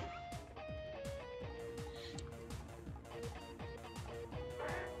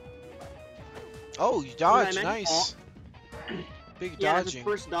 Oh, you dodged. Nice. Big Yeah, that's the dodging.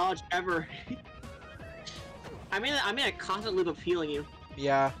 first dodge ever. I mean a constant loop of healing you.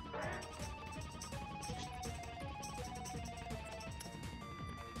 Yeah.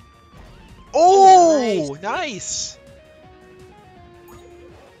 Oh, nice.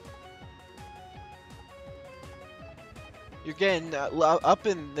 You're getting up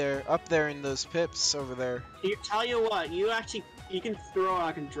there in those pips over there. Tell you what, you can throw,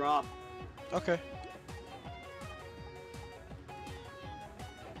 I can drop. Okay.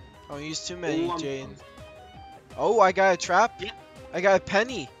 Don't use too many, Jaden. Oh, I got a trap. Yep. I got a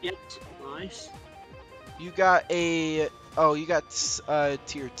penny. Yep. Nice. You got a. Oh, you got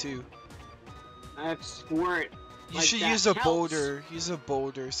tier 2. I have squirt. You Like, should that use a helps. boulder. Use a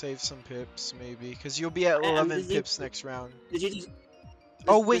boulder. Save some pips, maybe, because you'll be at 11 pips next round. Did you just?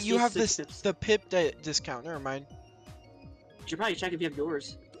 Oh wait, this you have needs this 6 pips. the pip discount. Never mind. You should probably check if you have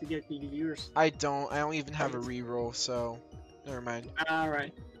yours. If you get yours. I don't even have a reroll, so never mind. All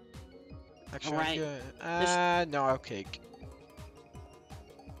right. Actually, Alright. I'm good. No, I'll cake.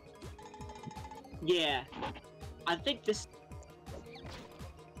 Yeah. I think this.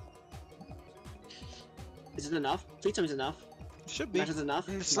 Is it enough? Please tell me it's enough. Should be. That is enough.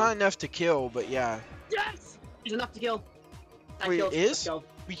 It's not enough to kill, but yeah. Yes! It's enough to kill. That Wait, kills. it is? Let's go.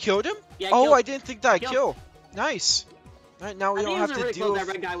 We killed him? Yeah, Oh, killed. I didn't think that Kill. kill. Nice. Alright, now we I don't think have it was to really deal close. with...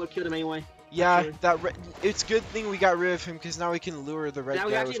 That red guy would kill him anyway. Yeah, Actually. it's good thing we got rid of him, because now we can lure the red Now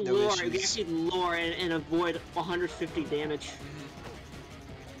we guy actually with no lure. We issues. actually lure and avoid 150 damage.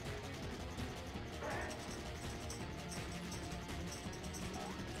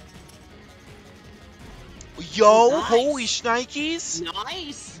 Yo, Nice. holy shnikes!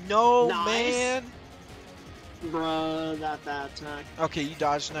 Nice. No, Nice. man! Bruh, that attack. Okay, you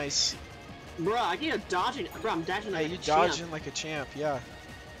dodged nice. Bruh, I get a dodging. Bruh, I'm dodging Hey, like you a champ. dodging like a champ, yeah.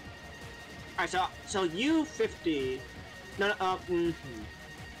 Alright, so you 50. No,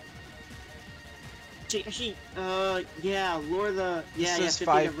 She, yeah, lure the, yeah, This is 50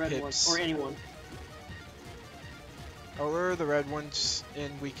 5 the red one, pips. or anyone. I'll lure the red ones,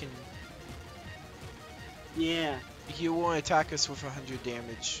 and we can... Yeah. He won't attack us with 100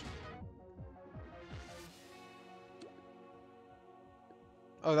 damage.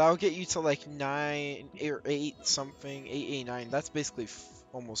 Oh, that'll get you to like 9 or 8 something, 889. That's basically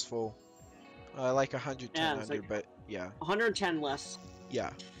almost full. Like 110 Yeah, it's under, like- but yeah. 110 less. Yeah.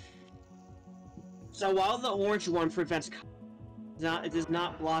 So while the orange one prevents, it does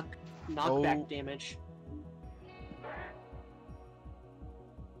not block knockback Oh. damage.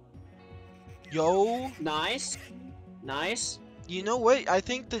 Yo, Nice. Nice. you know what? I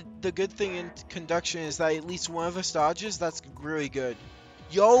think the good thing in conduction is that at least one of us dodges. That's really good.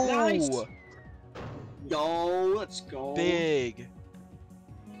 Yo, Nice. Yo, let's go. big.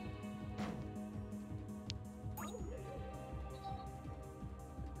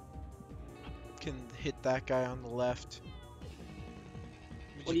 Can hit that guy on the left.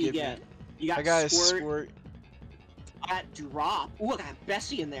 What do you give get? me? You got I got a squirt. squirt. I got drop. Ooh, I got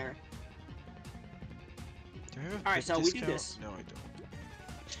Bessie in there. Do I have a Alright, big so we do discount? this. No, I don't.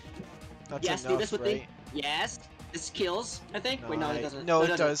 That's Yes, do enough, this with right? me. Yes. This kills, I think. Wait, no, it doesn't. No, it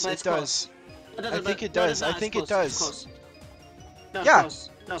doesn't, does. but It it's close. does. It doesn't, I think but- it no, does. it's not. I think It's it close. does. It's close. No, it's Yeah. close.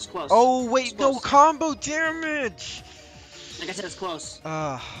 No, it's close. Oh wait, It's no close. combo damage. Like I said, it's close.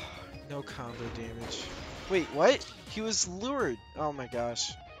 No combo damage. Wait, what? He was lured. Oh my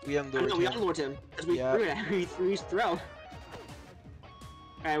gosh. We I unlured know, we him. unlured him. Because we Yeah. threw it. We threw his throw.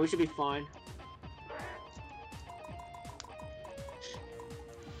 Alright, we should be fine.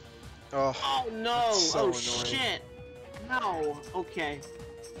 Oh, Oh no! That's so Oh annoying. shit! No! Okay.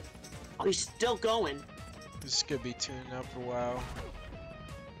 Oh, he's still going. this could be tuning up for a while.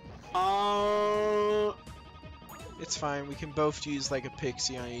 Oh. It's fine. We can both use like a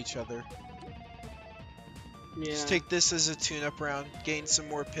pixie on each other. Yeah. Just take this as a tune-up round. Gain some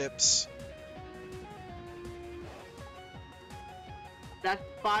more pips. That's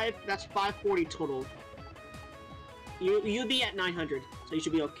 540 total. You'll be at 900, so you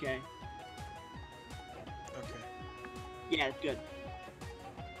should be okay. Okay. Yeah, good.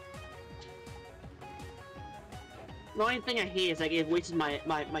 The only thing I hate is like it wastes my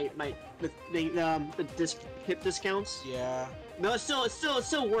hip discounts. Yeah. No, it's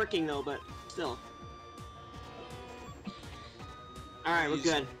still working though, but still. Alright, Alright, we're Use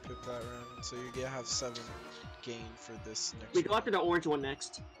good. one pip that round, so you're gonna have 7 gain for this next We go round. after the orange one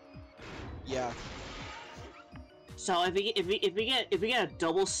next. Yeah. So if we get a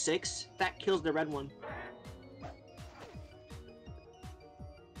double 6, that kills the red one.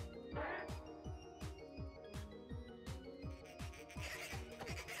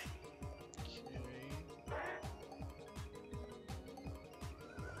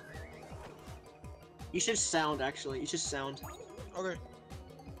 You should sound, actually. You should sound. Okay.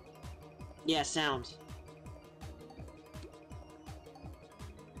 Yeah, sound.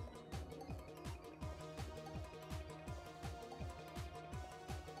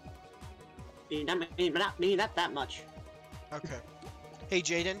 Maybe not that much. Okay. Hey,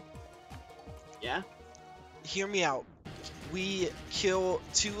 Jaden. Yeah? Hear me out. We kill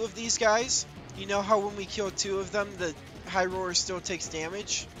 2 of these guys. You know how when we kill 2 of them, the high roller still takes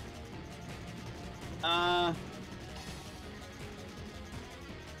damage?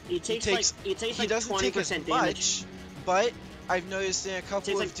 He doesn't he like doesn't 20% take as damage. much, but I've noticed in a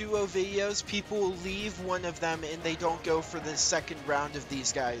couple of like- duo videos, people will leave one of them and they don't go for the second round of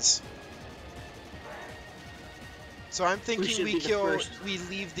these guys. So I'm thinking should we be the kill, first. we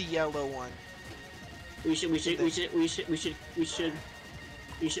leave the yellow one. We should be the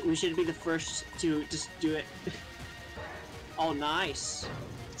first to just do it. Oh, nice.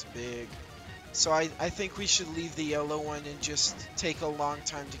 It's big. So I think we should leave the yellow one and just take a long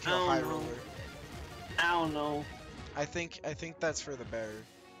time to kill Oh, high no. roller. I don't know. I think that's for the better.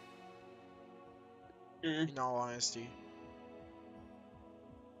 In all honesty.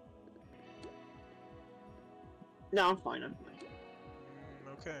 No, I'm fine. I'm fine.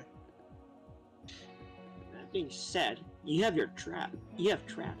 Okay. That being said, you have your trap. You have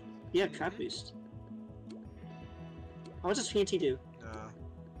trap. You have trap boost. What does TNT do? Nah.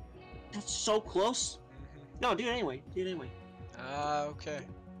 That's so close. No, do it anyway. Do it anyway. Okay.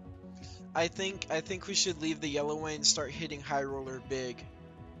 I think we should leave the yellow one and start hitting high roller big.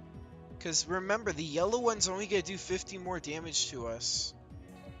 Cause remember, the yellow one's only gonna do 50 more damage to us.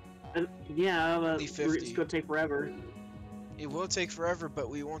 Yeah, but Only 50. it's gonna take forever. It will take forever, but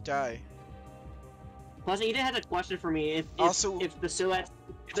we won't die. Plus, you did have a question for me. If the silhouettes,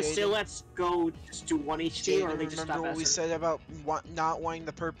 Jaden, go just to 1 HP, or Jaden, they just stop remember what we after? said about not wanting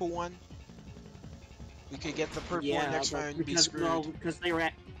the purple one? We could get the purple one next round and be screwed. No, because they were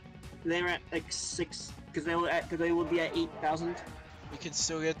at like 6. Because they would be at 8,000. We can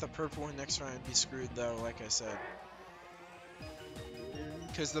still get the purple one next round and be screwed though, like I said.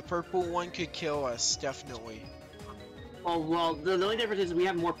 Because the purple one could kill us, definitely. Oh well, the only difference is we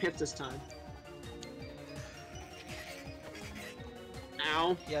have more pips this time.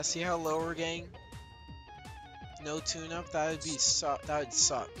 Ow. Yeah, see how low we're getting? No tune-up? That would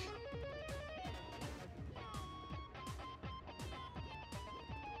suck.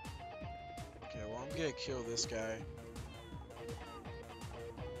 Okay, well I'm gonna kill this guy.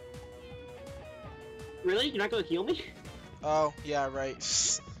 Really? You're not gonna heal me? Oh, yeah,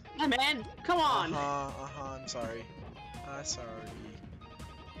 right. Yeah, man, come on! I'm sorry. Sorry.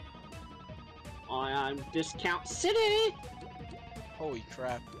 I'm Discount City! Holy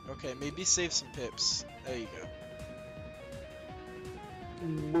crap. Okay, maybe save some pips. There you go.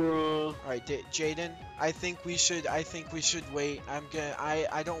 Bruh. Alright, Jaden, I think we should wait.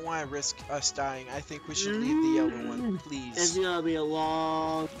 I don't want to risk us dying. I think we should leave the yellow one, It's please. gonna be a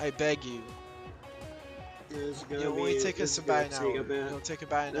long... I beg you. It's gonna It'll only take us about an hour. a bit. It'll take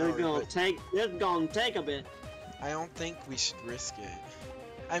about an It's hour, gonna but take a bit. I don't think we should risk it.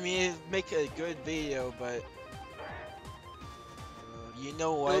 I mean, it'd make a good video, but you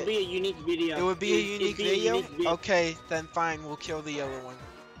know what? It would be a unique video. It would be a unique video? video. Okay, then fine, we'll kill the yellow one.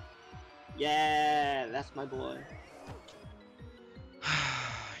 Yeah, that's my boy.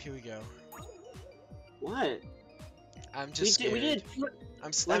 Here we go. What? I'm just scared. We did I'm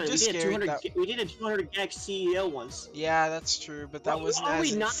just scared that... we did a 200 gag CEO once. Yeah, that's true, but that wasn't what are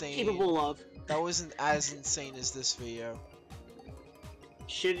as we not insane. capable of? That wasn't as insane as this video.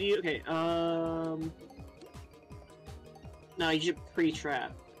 Should you? Okay, no, you should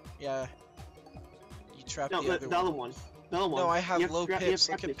pre-trap. Yeah. You trapped No, the other one. one. The other one. No, I have You low trap- pips.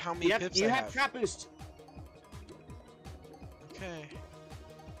 you have Look at trap how boost. many pips You I have have. trap boost. Okay.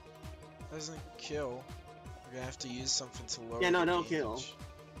 Doesn't kill. We're gonna have to use something to lower Yeah, no, the don't damage. kill.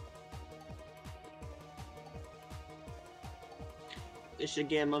 It should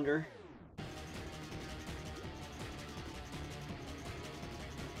get him under.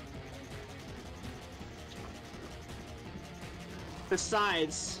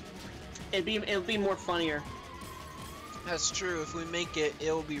 Besides, it'll be more funnier. That's true. If we make it,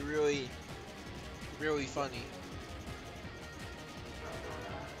 it'll be really, really funny.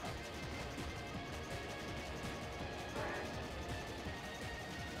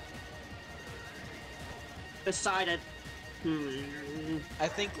 decided. I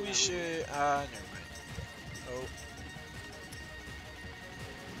think we should. Never mind. Oh.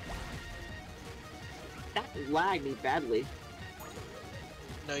 That lagged me badly.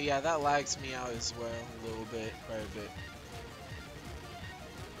 No, yeah, that lags me out as well a little bit, quite a bit.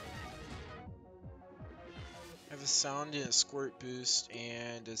 I have a sound and a squirt boost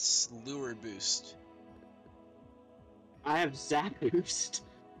and a lure boost. I have zap boost.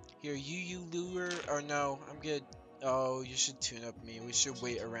 Here, you lure, or no, I'm good. Oh, you should tune up me. We should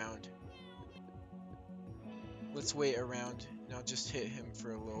wait around. Let's wait around. Now just hit him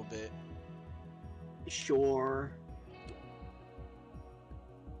for a little bit. Sure.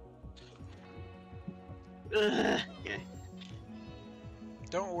 Ugh. Okay.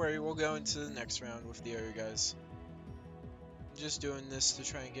 Don't worry, we'll go into the next round with the other guys. I'm just doing this to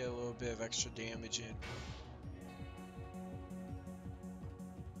try and get a little bit of extra damage in.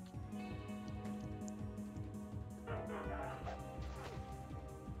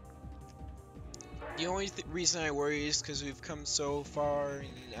 The only reason I worry is because we've come so far in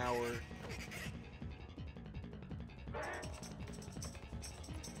an hour.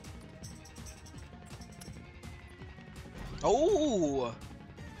 Oh!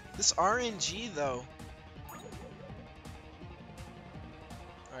 This RNG though.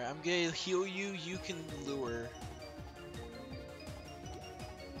 Alright, I'm gonna heal you, you can lure.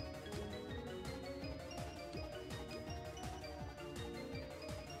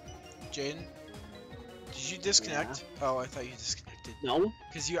 Jaden? Did you disconnect? Yeah. Oh, I thought you disconnected. No.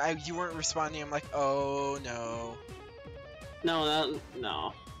 Cause you weren't responding. I'm like, oh no. No,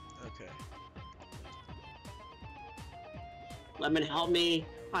 no. Okay. Lemon, help me.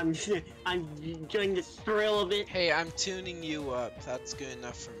 I'm enjoying the thrill of it. Hey, I'm tuning you up. That's good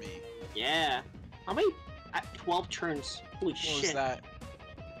enough for me. Yeah. How many? 12 turns. Holy shit. What was that?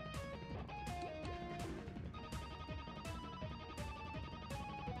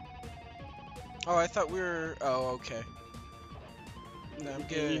 Oh, I thought we were. Oh, okay. No, I'm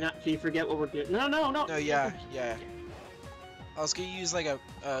good. Can you forget what we're doing? No. No, yeah. I was gonna use like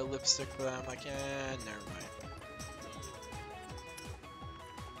a lipstick, but I'm like, never mind.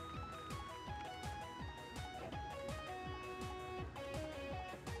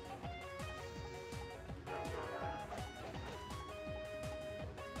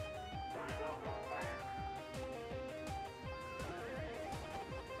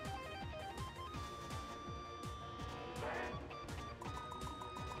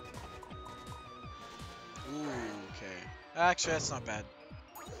 Actually, that's not bad.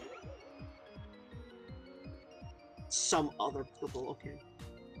 Some other purple, okay.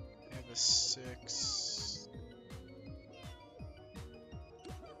 I have a 6.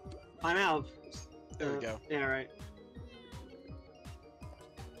 I'm out. There we go. Yeah, right.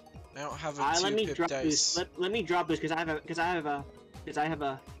 I don't have a 2 let me pip drop dice. Boost. Let me drop this because I have a I don't have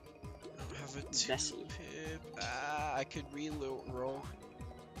a 2 Bessie. pip. I could re-roll.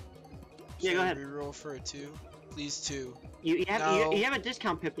 Yeah, go ahead. Re-roll for a 2. Please 2. You have No. you have a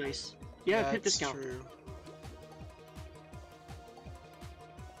discount pip dice. You have a pip discount. True.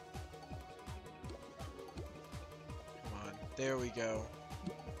 Come on. There we go.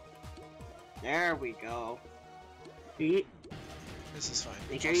 There we go. This is fine.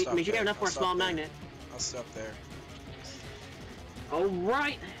 Make sure you have enough for a small magnet. I'll stop there.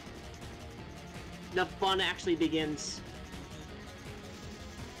 Alright! The fun actually begins.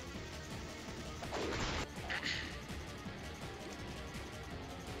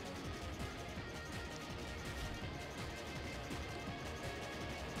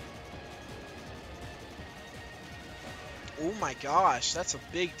 Oh my gosh, that's a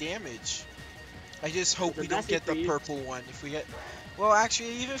big damage. I just hope we don't get the purple one. If we get... Well,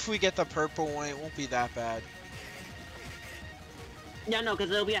 actually, even if we get the purple one, it won't be that bad. Yeah, no, because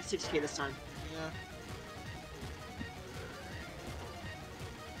it'll be at 6k this time. Yeah.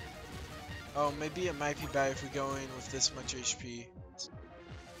 Oh, maybe it might be bad if we go in with this much HP.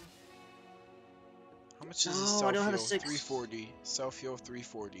 How much is this self-heal? 340. Self-heal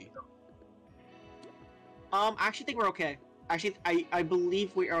 340. I actually think we're okay. Actually, I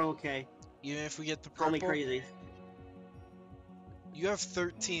believe we are okay. Even if we get the purple? Call me crazy. You have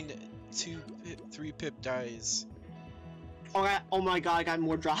 13 3 pip dies. Oh my god, I got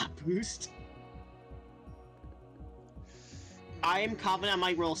more drop boost. I am confident I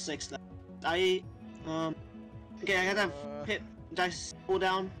might roll 6 though. Okay, I got that pip dice pull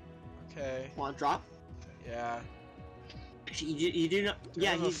down. Okay. Want to drop? Yeah. Actually, you do not.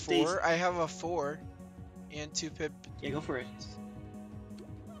 Yeah, I have a 4. I have a 4 and 2 pip. Yeah, go for it.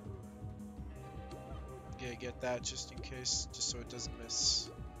 Yeah, get that just in case, just so it doesn't miss.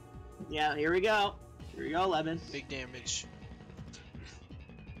 Yeah, here we go. Here we go, 11. Big damage.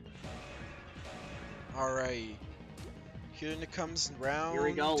 Alright. Here it comes round Here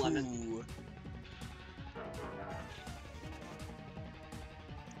we go, 2. Lemon.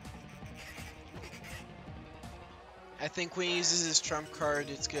 I think when he uses his trump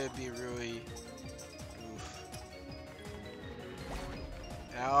card, it's gonna be really... Oof.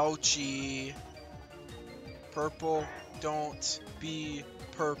 Ouchie. Purple, don't be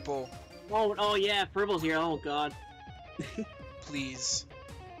purple. Oh yeah, purple's here. Oh god. Please.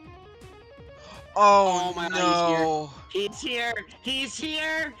 Oh, my no. God, he's here. He's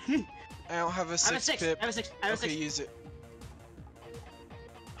here. I don't have a I have a 6 6. pip. I have a 6. I have a Okay, 6. use it.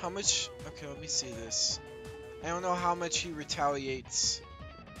 How much? Okay, let me see this. I don't know how much he retaliates.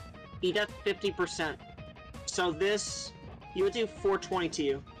 He does 50%. So this, you would do 420 to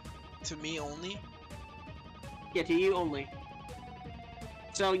you. To me only? Yeah, to you only.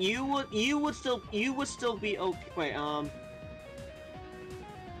 So you would still be okay. Wait,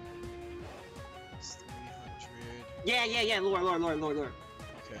 It's 300. Yeah, lure.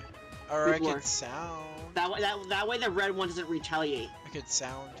 Okay. Or I Lure. could sound. That way the red one doesn't retaliate. I could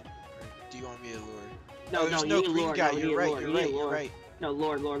sound. Or do you want me to lure? No, there's you no need green lure. guy. No, you You're need right. lure. You're You need right. You're lure. right. No,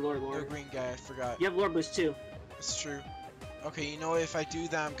 lure. No green guy. I forgot. You have lure boost too. That's true. Okay, you know what? If I do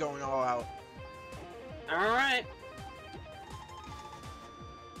that, I'm going all out. Alright.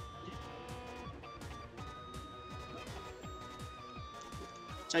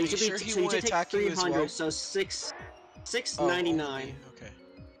 So you Are you should sure be he so you won't should take attack you as 300, well? so Oh, 699. only. Okay.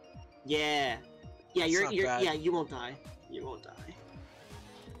 Yeah. Yeah, It's not bad. yeah, you won't die. You won't die.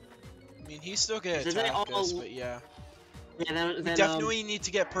 I mean, he's still gonna Is it attack all- us, but yeah. Yeah, then, We definitely need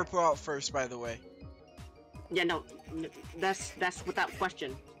to get purple out first, by the way. yeah, no, that's without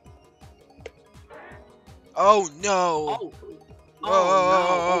question. Oh no! Oh, no,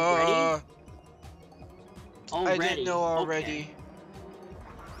 already? I didn't know already. Okay.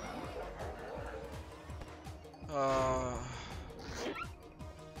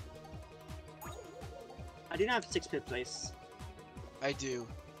 I do not have 6 pip dice. I do.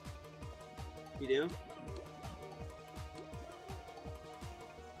 You do?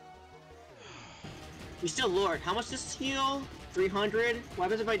 You still lured. How much does this heal? 300? What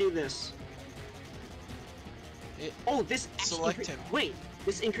happens if I do this? It, Oh, this select actually... him. Wait,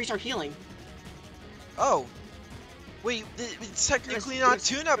 this increased our healing. Oh! Wait, it's technically not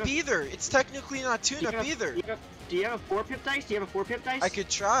tune-up either! It's technically not tune-up either! Do you have a 4 pip dice? Do you have a 4 pip dice? I could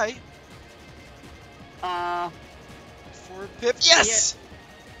try. 4 4 pip. Yes!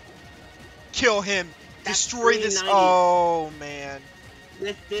 Kill him! That's Destroy this. 390. Oh, man.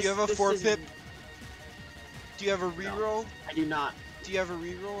 This, Do you have a this 4 is- pip? Do you have a reroll? I do not. Do you have a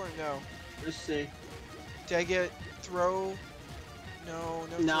reroll or no? Let's see. Did I get throw? No,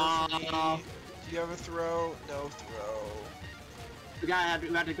 no No. throw for me. Do you have a throw? No throw. We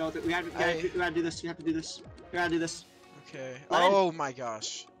have to go through. We have to do this. We have to do this. We gotta do this. Okay. Lemon. Oh my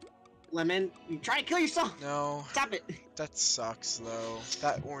gosh. Lemon, you try to kill yourself. No. Stop it. That sucks though.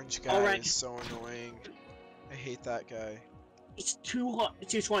 That orange guy Alright. is so annoying. I hate that guy. It's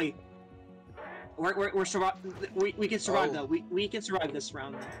 220. We're survive. We can survive Oh. though. We can survive this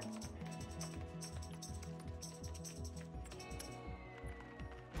round.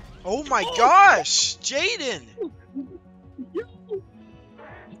 Oh my gosh! Jaden!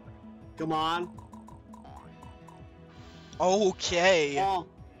 Come on. Okay. Oh,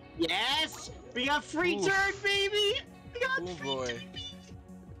 yes. We got free Oof. turn, baby. We got Oh free boy. turn.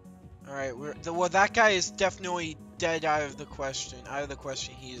 Alright, well that guy is definitely dead out of the question. Out of the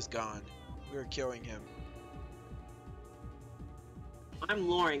question, he is gone. We're killing him. I'm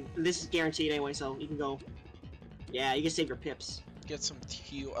luring. This is guaranteed anyway, so you can go. Yeah, you can save your pips. Get some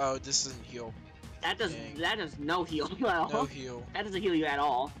heal. Oh, this isn't heal. That does Dang. no heal at all. No heal. That doesn't heal you at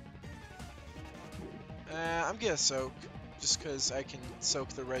all. I'm gonna soak. Just because I can soak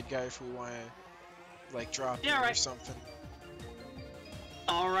the red guy if we want to, like, drop Yeah, him or right. something.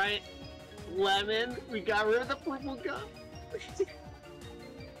 All right, Lemon. We got rid of the purple gun.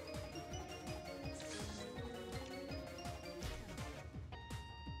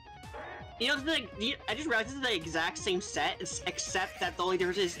 You know, I just realized this is the exact same set, except that the only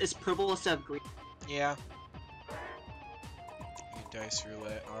difference is purple instead of green. Yeah. You dice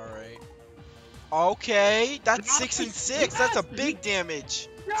roulette, alright. Okay, that's 6 and 6. That's a big damage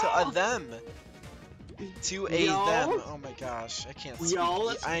to them. To a Yo. them. Oh my gosh, I can't speak. Yo,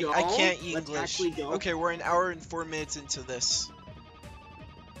 let's I go. can't Let's English. actually go. Okay, we're an hour and 4 minutes into this.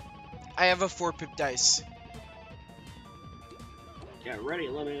 I have a 4 pip dice. Get ready,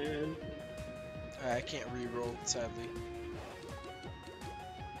 Lemon. I can't reroll, sadly.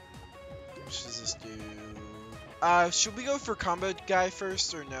 much does this do? Should we go for combo guy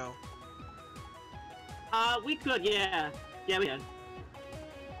first or no? We could, yeah. Yeah, we could.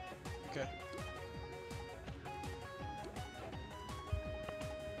 Okay.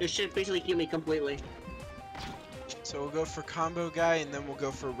 This should basically heal me completely. So we'll go for combo guy and then we'll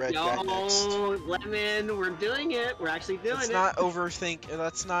go for red guy next. Yo, Lemon, we're doing it. We're actually doing Let's it. not overthink.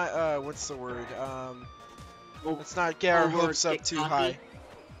 Let's not, what's the word? Oh, Let's not get our Lord, hopes up get too cocky. high.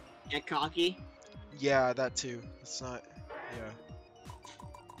 Get cocky. Yeah, that too. Let's not, yeah.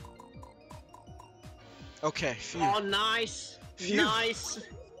 Okay, phew. Oh, nice. Phew. Nice.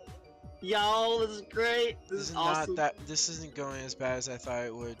 Yo, this is great. This is awesome. This isn't going as bad as I thought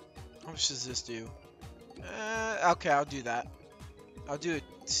it would. How much does this do? Okay, I'll do that. I'll do a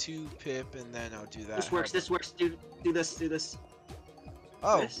 2 pip and then I'll do that. This works. This works. Do this. Do this.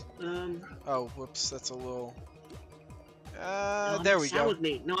 Oh. This. Oh, whoops. That's a little. No, there we sound go. with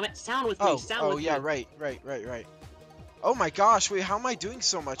me. No, I meant sound with Oh, me. Sound with yeah, me. right. Oh my gosh, wait, how am I doing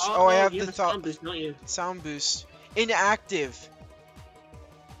so much? Oh, I have you the a sound boost, not you. sound boost. Inactive.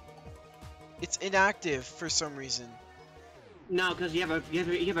 It's inactive for some reason. No, because you have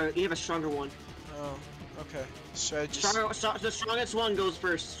a stronger one. Oh, okay. Should I just... The strongest one goes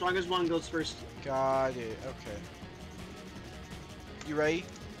first. Strongest one goes first. Got it, okay. You ready?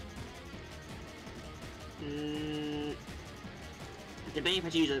 Debating if I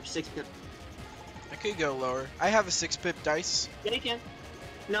should use a 6 pip. I could go lower. I have a 6 pip dice. Yeah, you can.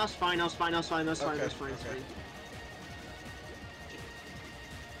 No, it's fine. No, it's fine. No, it's fine. No, it's fine. Okay, No, it's fine. It's okay. fine.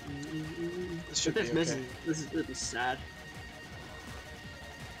 This should If be this okay. misses, this is sad.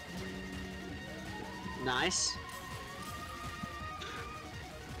 Nice.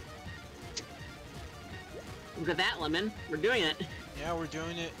 Look at that, Lemon. We're doing it. Yeah, we're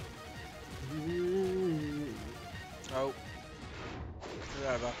doing it. Oh.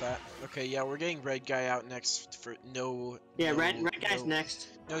 Forgot about that. Okay, yeah, we're getting red guy out next for no... Yeah, no, red guy's no- next.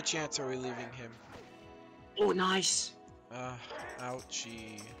 No chance are we leaving him. Oh, nice.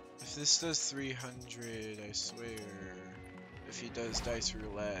 Ouchie. If this does 300, I swear. If he does dice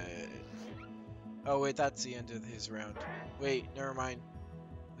roulette. Oh wait, that's the end of his round. Wait, never mind.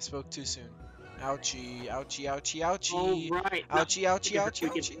 I spoke too soon. Ouchie, ouchie, ouchie, ouchie. Oh, right. Ouchie, ouchie, No, ouchie,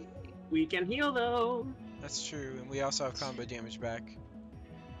 ouchie. We can heal, though. That's true, and we also have combo damage back.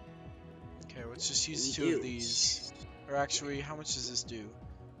 Okay, let's just use We 2 do. of these. Or actually, how much does this do?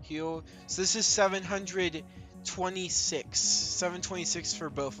 Heal. So this is 726. 726 for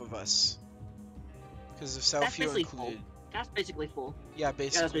both of us. Because of self heal basically included. That's basically full. Yeah, Yeah, that's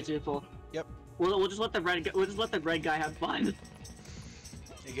basically. basically full. Yep. We'll just let the red guy have fun.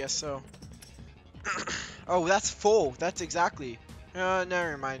 I guess so. Oh, that's full. That's exactly.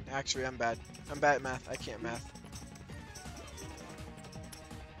 Never mind. Actually, I'm bad. I'm bad at math. I can't math.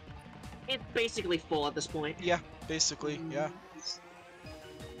 It's basically full at this point. Yeah, basically. Yeah.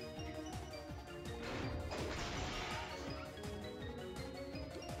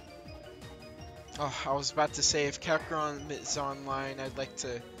 Oh, I was about to say, if Kakron is online, I'd like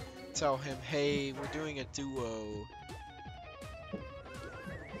to tell him, hey, we're doing a duo.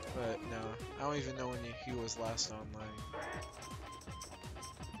 But no, I don't even know when he was last online.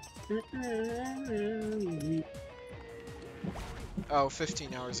 Oh,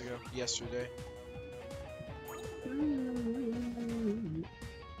 15 hours ago, yesterday.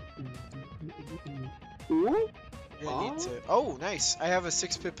 Ooh, You're gonna need to. Oh, nice! I have a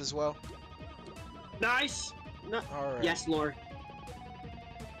 6 pip as well. nice. No. Alright. Yes, Lord.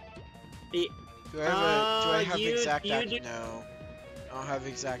 Do I have you- exact you do- No. I don't have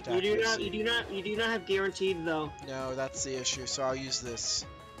exact You accuracy. do not have guaranteed though. No, that's the issue, so I'll use this.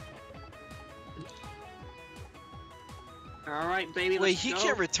 All right, baby. Wait, Let's he go.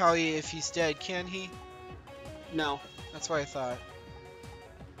 can't retaliate if he's dead, can he? No. That's what I thought.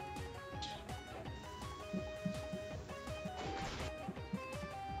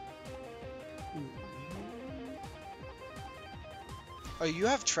 Oh, you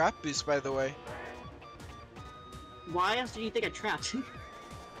have trap boost, by the way. Why else do you think I trapped?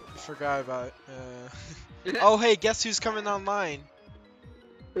 I forgot about it. Oh, hey, guess who's coming online?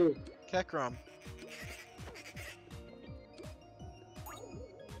 Who? Kekrom.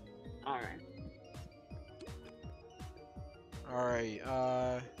 All right. Alright,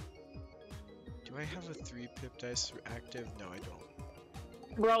 do I have a 3 pip dice active? No, I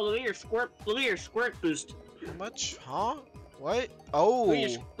don't. Bro, look at your squirt. Look at your squirt boost. How much? Huh? What? Oh!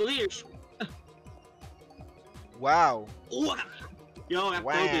 Look at your Wow. Ooh, yo, I got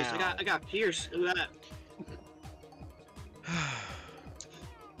Wow. flow boost. I got pierce. Look at that.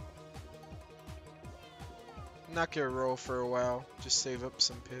 I'm not gonna roll for a while. Just save up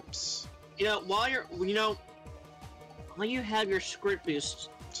some pips. while you have your squirt boost.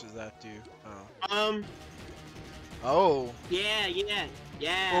 What does that do? Oh. Oh. Yeah.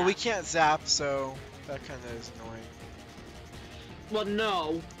 Well, we can't zap, so that kind of is annoying. Well,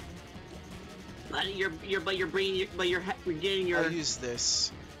 no. But you're getting your. I'll use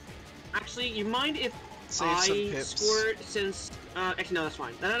this. Actually, you mind if Save some I pips. squirt since? Actually, no, that's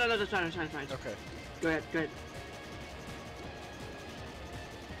fine. No, that's fine. That's fine. Okay. Go ahead.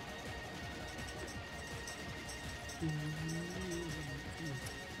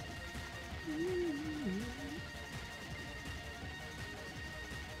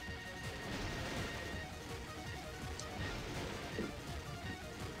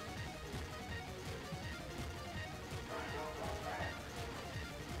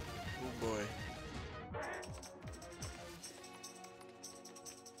 Oh boy.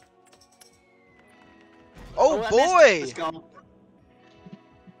 Oh boy! Let's go.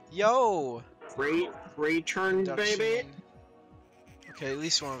 Yo! Great turn, baby. Reduction. Okay, at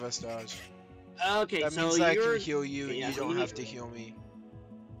least one of us dodged. Okay, That so means I you're. can heal you and yeah, you so don't you have need- to heal me.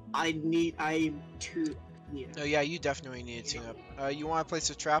 Yeah. No, yeah, you definitely need to tune up. You want to place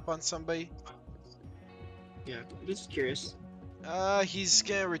a trap on somebody? Yeah. Just curious. He's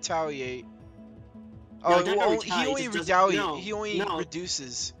gonna retaliate. No, Oh, it doesn't well, retaliate, he only it just does- retaliate. no, He only no.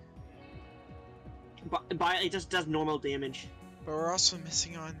 reduces. But it just does normal damage. But we're also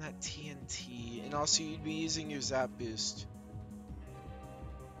missing on that TNT, and also you'd be using your zap boost.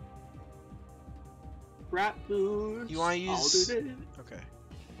 Rat boost. You wanna I'll use- do this. Okay.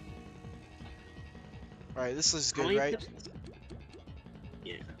 Alright, this looks How good, many right? pips-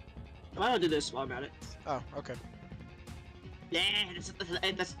 Yeah. I'll do this while I'm at it. Oh, okay. Yeah,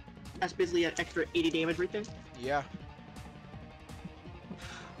 that's basically an extra 80 damage right there. Yeah.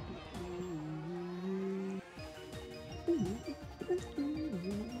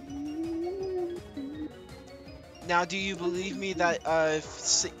 Now, do you believe me that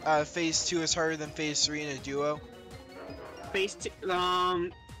phase 2 is harder than phase 3 in a duo? Phase 2,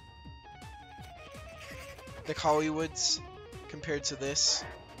 The Hollywoods compared to this?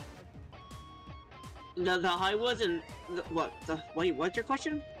 the Highwoods and wait, what's your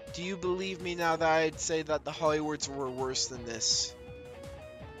question? Do you believe me now that I'd say that the Hollywoods were worse than this?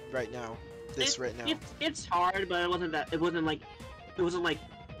 Right now. Right now. It's hard, but it wasn't like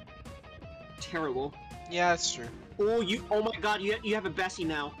terrible. Yeah, that's true. Oh my god, you have a Bessie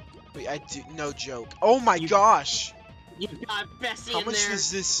now. Wait, I do, no joke. Oh my gosh! You got Bessie How in much there. was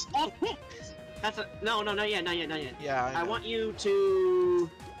this? Oh, that's not yet. Yeah, I know. want you to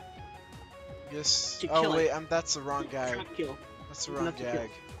Yes. to Oh kill wait, it. that's the wrong gag. Trap kill. That's the wrong Enough to kill. gag.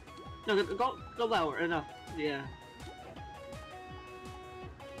 No, go lower. Enough. Yeah.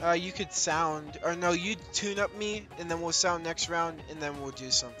 You could sound, or no, you tune up me, and then we'll sound next round, and then we'll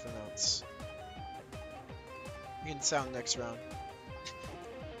do something else. You can sound next round,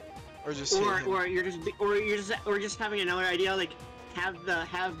 or just hit him. Or you're just having another idea, like have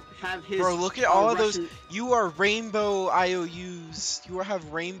his. Bro, look at all of those. Russian... You are rainbow IOUs. You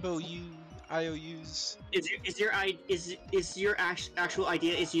have rainbow IOUs. Is your actual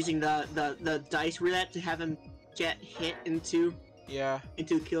idea is using the dice roulette to have him get hit into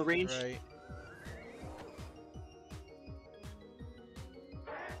kill range? Right.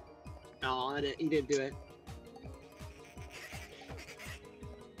 No, he didn't do it.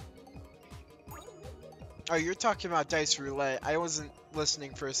 Oh, you're talking about dice roulette. I wasn't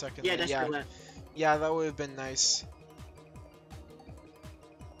listening for a second. Yeah, there. dice roulette. Yeah, that would have been nice.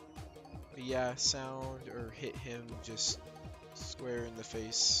 But yeah, sound or hit him just square in the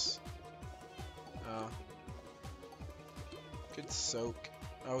face. Good soak.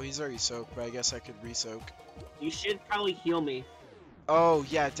 Oh, he's already soaked, but I guess I could re-soak. You should probably heal me. Oh,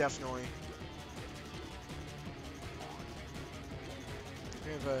 yeah, definitely.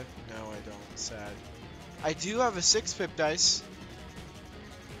 I have a... No, I don't. Sad. I do have a 6-pip dice.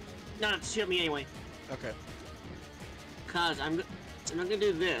 No, just heal me anyway. Okay. Cause I'm not gonna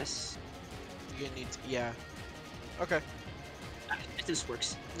do this. You're gonna need to... Yeah. Okay. This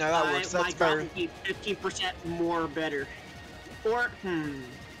works. No, that works. That's my better. would be 15% more better. Or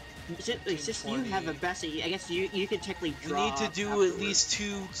since you have a Bessie, I guess you could technically We draw. need to do afterwards. at least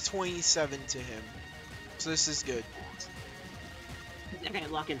 227 to him. So this is good. Okay,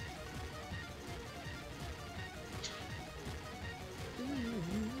 lock in.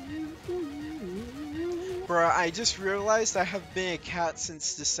 Bruh, I just realized I have been a cat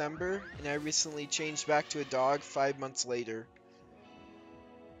since December, and I recently changed back to a dog 5 months later.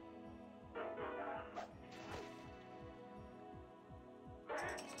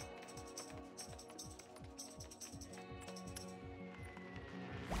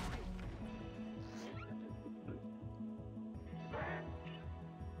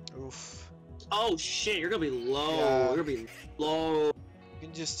 Oh shit, you're gonna be low. Yeah. You're gonna be low. You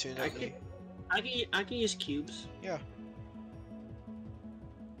can just tune I up me. can use cubes. Yeah.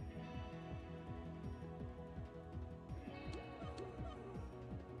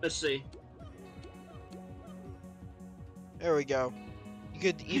 Let's see. There we go. You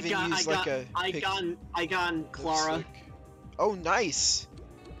could even use like a. I got Clara. Lipstick. Oh, nice.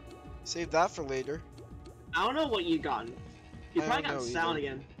 Save that for later. I don't know what you got. You I probably don't got know sound either.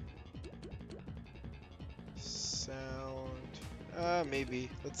 again. Sound. Maybe.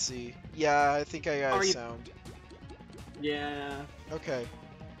 Let's see. Yeah, I think I got Are a you- sound. Yeah. Okay.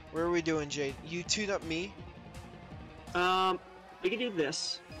 Where are we doing, Jade? You tune up me? We can do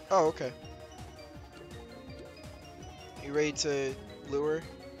this. Oh, okay. You ready to lure?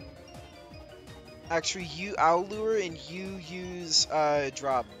 Actually, I'll lure and you use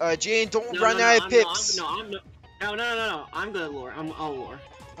drop. Jane, don't run out of pips. No. I'm gonna lure. I'll lure.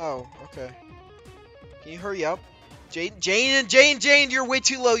 Oh, okay. Can you hurry up? Jane, you're way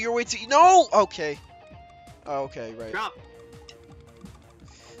too low. You're way too. No. Okay. Oh, okay, right. Drop.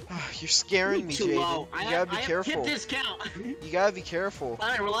 You're scaring me, Too Jaden. low. You gotta be careful. I have tip discount. You gotta be careful.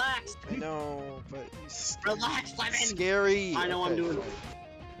 Fine, relax. I know, but he's Relax, Lemon. scary. I know what I'm Okay, doing. fine.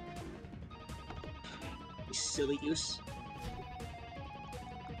 You silly goose.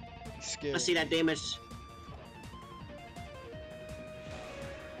 He's scary. Let's see that damage.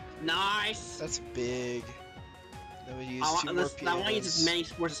 Nice. That's big. Then we use I two more want to use as pianos. many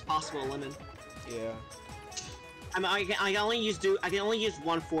sports as possible, Lemon. Yeah. I can only use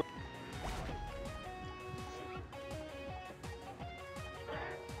one for.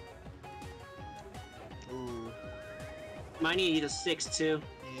 Ooh. Might need to use a 6 too.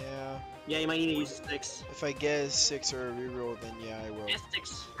 Yeah. Yeah, you might need to use a 6. If I get a 6 or a reroll, then yeah, I will. Yeah,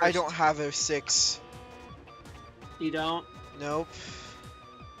 6. I don't have a 6. You don't? Nope.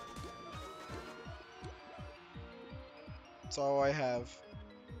 That's all I have.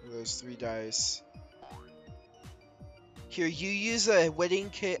 Those 3 dice. Here, you use a wedding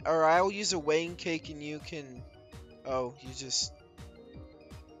cake, or I'll use a wedding cake, and you can. Oh, you just.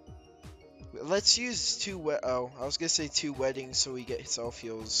 Let's use 2 oh, I was gonna say 2 weddings so we get self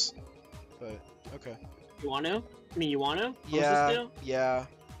heals, but okay. You want to? I mean, you want to? Yeah. Yeah.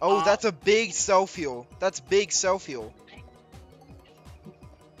 Oh, that's a big self heal. That's big self heal.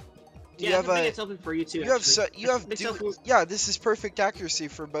 Yeah, I think it's something for you too. Yeah, this is perfect accuracy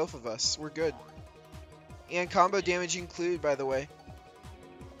for both of us. We're good. And combo damage included, by the way.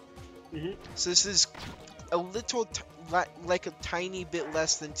 So this is a little, like a tiny bit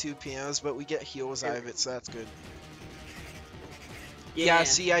less than 2 pianos, but we get heals out of it, so that's good. Yeah,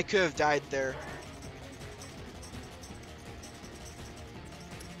 see, I could have died there.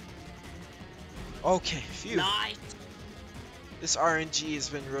 Okay, phew. Nice. This RNG has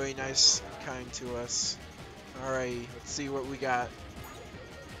been really nice and kind to us. Alright, let's see what we got.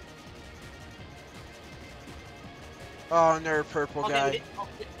 Oh, another purple guy.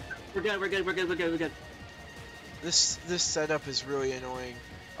 We're good. This setup is really annoying.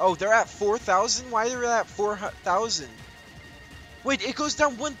 Oh, they're at 4,000? Why are they at 4,000? Wait, it goes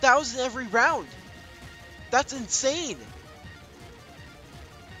down 1,000 every round. That's insane.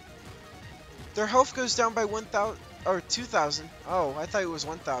 Their health goes down by 1,000 or 2,000. Oh, I thought it was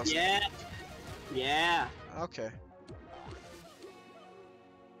 1,000. Yeah. Yeah. Okay.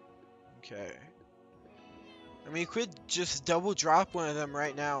 Okay. I mean, you could just double drop one of them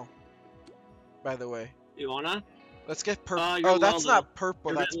right now. By the way. You wanna? Let's get purple. You're Oh, that's low, not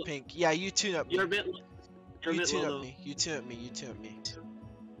purple. You're That's pink. Yeah, you tune up me. You're a bit. You're a You bit tune low. up me. You tune up me. You tune up me.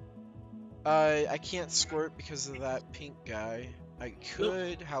 I can't squirt because of that pink guy. I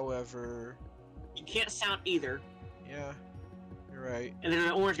could, however. You can't sound either. Yeah, you're right. And then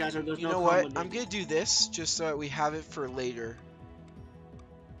the orange guys are. There's You no. know what? combo I'm gonna do this just so that we have it for later.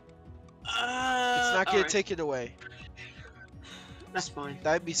 It's not gonna alright. take it away. That's fine.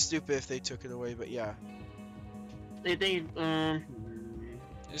 That'd be stupid if they took it away, but yeah. They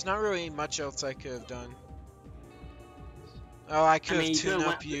There's not really much else I could have done. Oh, I could have tuned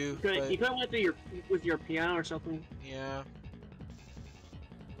up you, You but could have went through with your piano or something. yeah.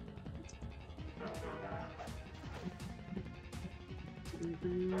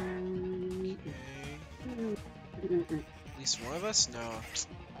 Okay. At least one of us? No.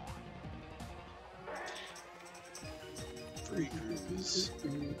 Free cruise.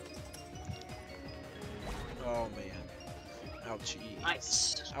 Oh man. Ouchies.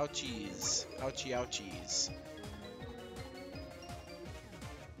 Nice. Ouchies. Ouchie ouchies.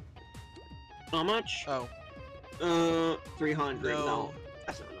 How much? Oh. 300. No. No,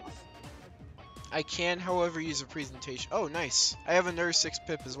 that's not enough. I can, however, use a presentation. Oh, nice. I have another 6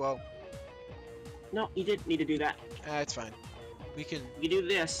 pip as well. No, you didn't need to do that. It's fine. We can. You do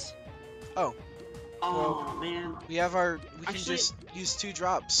this. Oh. Oh Well, man. We have our. We can Actually- just use 2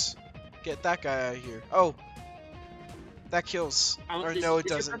 drops. Get that guy out of here. Oh. That kills. Or no, it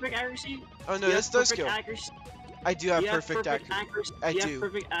doesn't. Perfect accuracy? Oh no, You this have does perfect kill. accuracy? I do have You perfect accuracy. accuracy. I You do. have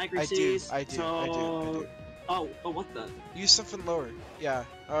perfect I do. accuracies. I do. So... I do. Oh, what the? Use something lower. Yeah.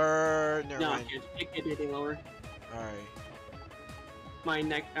 Or never No, mind. it can't do anything lower. All right. My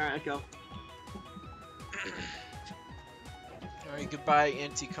neck. Alright, go. All right. Goodbye,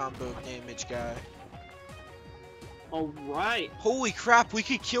 anti-combo damage guy. Alright. Holy crap! We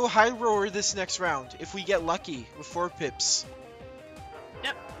could kill High Roller this next round if we get lucky with 4 pips.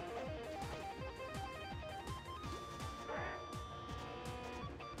 Yep.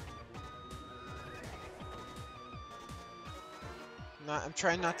 I'm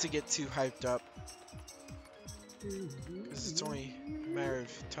trying not to get too hyped up. Because it's only a matter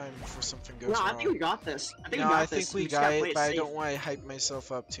of time before something goes No, wrong. I think we got this. I think No, we got I this. think we just got gotta play it, but I safe. don't want to hype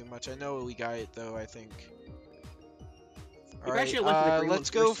myself up too much. I know we got it though, I think. We Alright, actually went for the green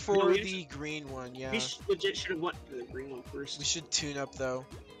let's one go first. for No, we the green one, yeah. We legit should have went for the green one first. We should tune up though.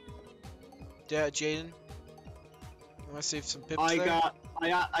 Yeah, Jaden? You want to save some pips I there?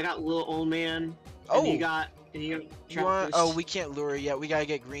 got little old man. Oh! And you got You Travis. want, oh, we can't lure yet. We gotta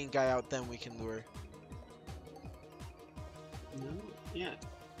get green guy out, then we can lure. No, yeah.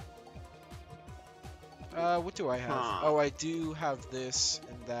 What do I have? Huh. Oh, I do have this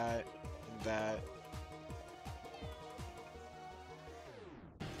and that and that.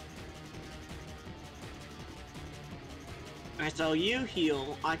 Alright, so you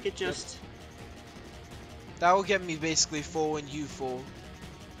heal. I could just. That will get me basically full and you full.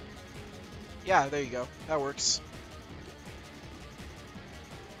 Yeah, there you go. That works.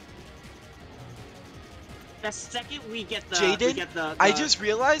 The second we get the. Jaden, we get the I just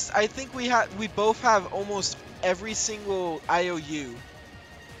realized I think we both have almost every single IOU.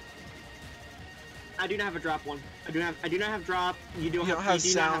 I do not have a drop one. I do not have drop. You don't You don't have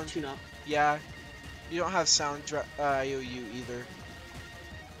you do not have sound. tune up. Yeah. You don't have sound IOU either.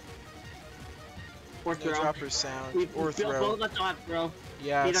 Or No throw. drop or sound. We Or both throw. of us don't have throw.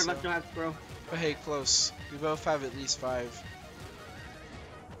 Yeah, Neither so- of us don't have throw. But hey, close. We both have at least 5.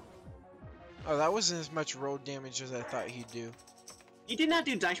 Oh, that wasn't as much roll damage as I thought he'd do. You did not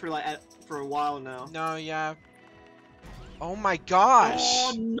do dice for a while now. No, yeah. Oh my gosh!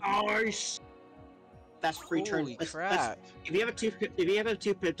 Oh, nice. That's free turn. Holy Let's- crap. If you have a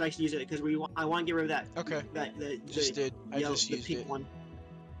 2 pip dice, use it because I want to get rid of that. Okay. The Just did. I yellow, just the used pink it. one.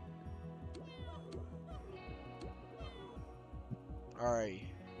 Alright.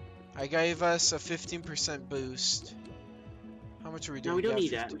 I gave us a 15% boost. How much are we doing? No, we don't Yeah,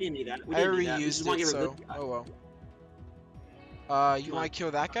 need that. 50. We didn't need that. We I didn't already need that. We used just want it, to get rid so of this guy. oh well. You Come want on. to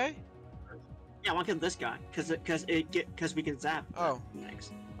kill that guy? Yeah, I want to kill this guy because we can zap. Oh.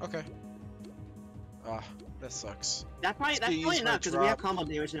 Next. Okay. Ah, that sucks. That's gonna probably use my enough because we have drop. combo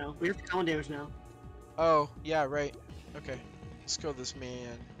damage now. We have combo damage now. Oh, yeah, right. Okay. Let's kill this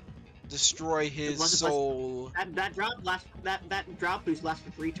man. Destroy his Let's- soul. That drop boost lasts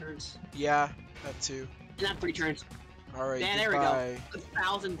for 3 turns. Yeah, that too. Not 3 turns. Alright, Yeah, there we go. goodbye.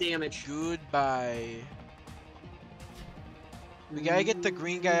 1,000 damage. Goodbye. We gotta get the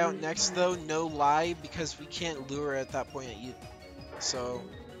green guy out next though, no lie, because we can't lure at that point either. So,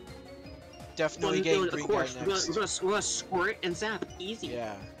 definitely getting Of green course, guy we're next. gonna squirt and zap. Easy.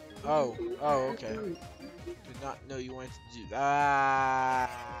 Yeah. Oh, okay. Did not know you wanted to do that.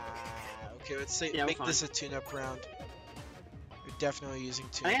 Okay, let's say Yeah, we're make fine. this a tune-up round. We're definitely using I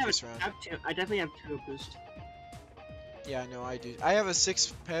tune-up have this round. I definitely have 2 boost. Yeah, no, I do. I have a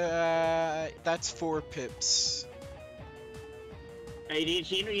 6. That's 4 pips. Hey,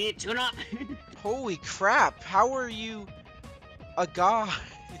 you need tune up. Holy crap! How are you a god?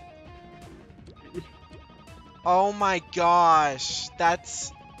 Oh my gosh,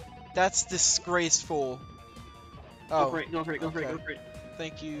 that's disgraceful. Go Oh, for it. Go for it. Go for it. okay. Go for it.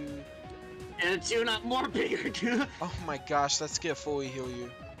 thank you. And tune up more bigger, dude. Oh my gosh, let's get fully heal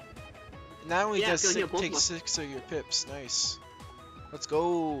you. Not only Yeah, does go heal both take of us. 6 of your pips, nice. Let's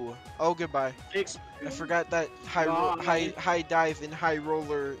go. Oh, goodbye. Fix. I forgot that Bye. high dive and high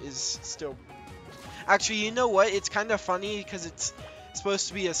roller is still. Actually, you know what? It's kind of funny because it's supposed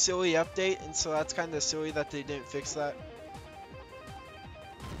to be a silly update, and so that's kind of silly that they didn't fix that.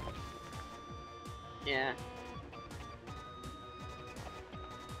 Yeah.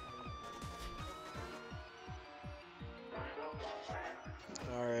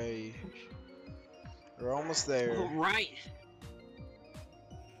 All right, we're almost there. All right.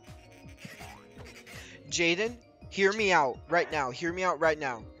 Jaden, hear me out right now. Hear me out right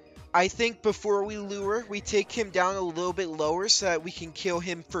now. I think before we lure, we take him down a little bit lower so that we can kill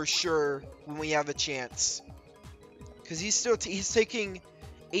him for sure when we have a chance. Because he's still he's taking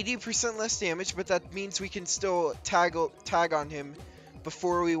 80% less damage, but that means we can still tag on him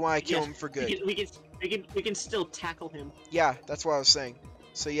before we want to kill him for good. We can still tackle him. Yeah, that's what I was saying.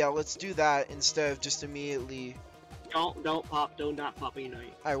 So yeah, let's do that instead of just immediately. Don't pop. Do not pop a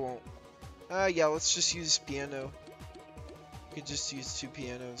unite. I won't. Yeah, let's just use piano. We could just use 2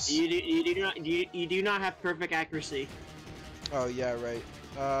 pianos. You do not have perfect accuracy. Oh yeah, right.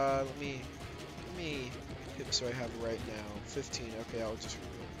 Let me hit so I have right now 15. Okay, I'll just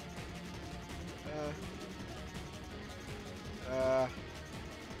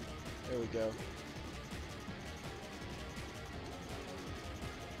there we go.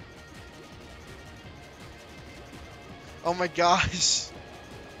 Oh my gosh.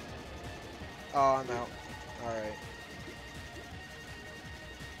 Oh, I'm out. All right.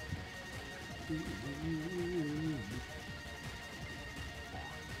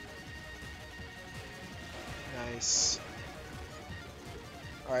 Nice.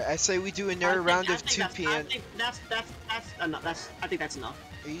 Alright, I say we do another round of 2 p.m. I think that's enough. I think that's enough.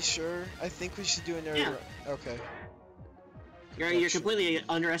 Are you sure? I think we should do another. Yeah. Okay. You're completely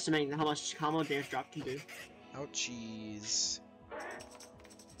underestimating how much combo damage drop can do. Ouchies.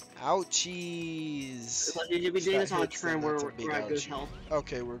 Ouchies. You'll be doing this on a turn where we're at good health.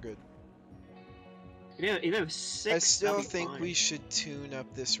 Okay, we're good. You have 6. I still think we should tune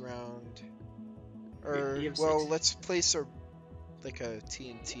up this round. Or, well, 6. let's place our, like a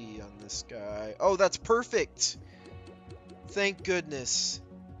TNT on this guy. Oh, that's perfect! Thank goodness.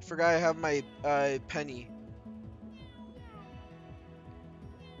 Forgot I have my penny.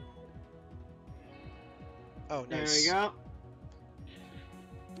 Oh, nice. There we go.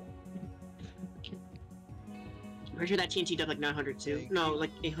 Pretty sure that TNT does like 900 too. No,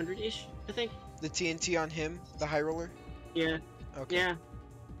 like 800-ish, I think. The TNT on him? The high roller? Yeah. Okay. Yeah.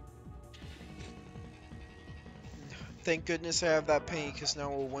 Thank goodness I have that penny, because now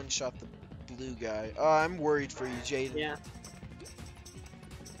we'll one-shot the blue guy. Oh, I'm worried for you, Jaden. Yeah.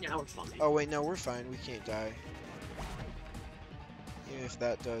 Yeah, we're fine. Oh, wait, no, we're fine. We can't die. Even if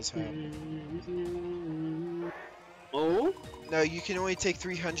that does happen. Oh? No, you can only take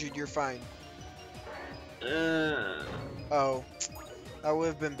 300. You're fine. Oh. That would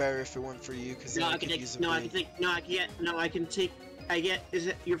have been better if it went for you, because then I could use a blade.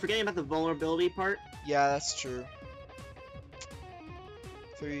 You're forgetting about the vulnerability part? Yeah, that's true.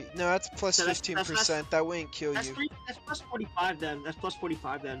 No, that's plus 15%. That wouldn't kill you. That's plus 45 then. That's plus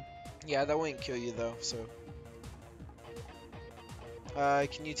 45 then. Yeah, that wouldn't kill you though, so.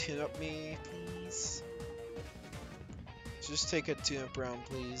 Can you tune up me, please? Just take a tune up round,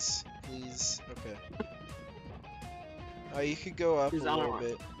 please. Please. Okay. You could go up a little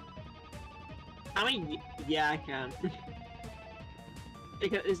bit. I mean, yeah, I can.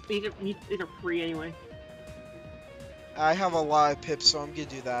 These are free anyway. I have a lot of pips, so I'm gonna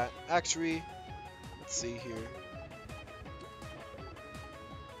do that. Actually, let's see here.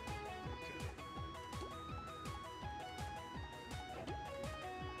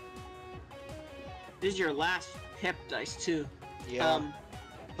 This is your last pip dice too. Yeah.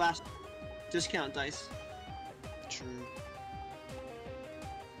 Last discount dice. True.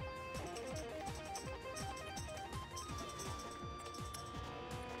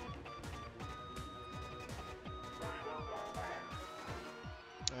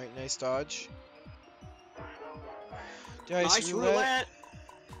 Alright, nice dodge. Nice roulette.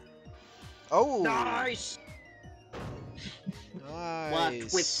 Oh! Nice!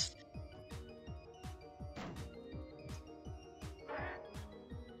 Nice.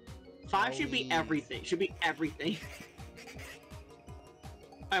 5 should be everything. Should be everything.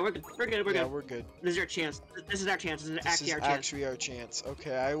 Alright, we're good. We're good. We're Yeah, good. we're good. This is our chance. This is our chance. This is This actually our chance.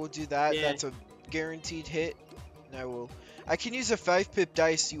 Okay, I will do that. Yeah. That's a guaranteed hit. And I will. I can use a 5-pip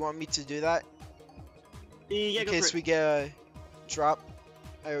dice. Do you want me to do that? Yeah, In case we get a drop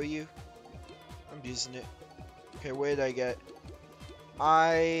IOU. I'm using it. Okay, what did I get?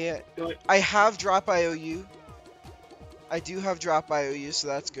 I have drop IOU. I do have drop IOU, so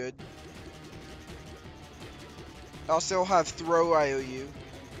that's good. I also have throw IOU.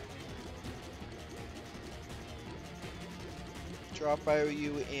 Drop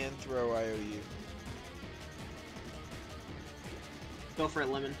IOU and throw IOU. Go for it,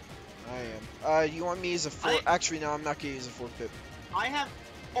 Lemon. I am. You want me to use a 4? Actually, no, I'm not gonna use a 4-pip. I have.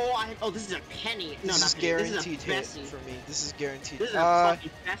 Oh, this is a penny. No, This not is penny. guaranteed This is a hit Bessie. for me. This is guaranteed. This is a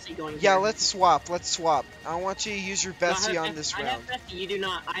fucking Bessie going Yeah, here. let's swap. Let's swap. I want you to use your Bessie on this I round. have Bessie. You do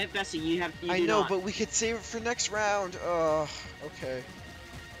not. I have Bessie. You I know, but we could save it for next round. Okay.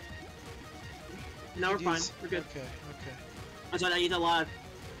 No, we're fine. We're good. Okay, okay. I'm sorry, I eat a lot of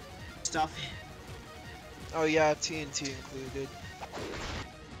stuff. Oh yeah, TNT included.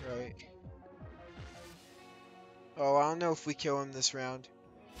 Right. Oh, I don't know if we kill him this round.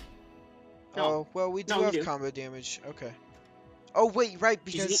 No. Oh, well, we do No, we have do. combo damage. Okay. Oh, wait, right,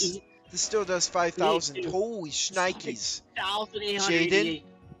 because this still does 5,000. Holy shnikes. 5,888.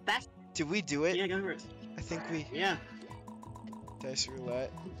 That's... Did we do it? Yeah, go for it. I think we... Yeah, Dice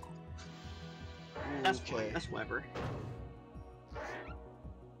roulette. that's fine. That's whatever.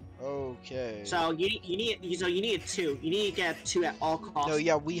 Okay. So you need 2. You need to get 2 at all costs. No,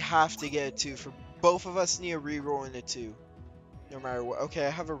 yeah, we have to get a 2. For both of us need a reroll and a 2. No matter what. Okay, I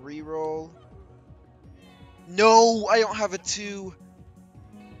have a reroll. No, I don't have a 2.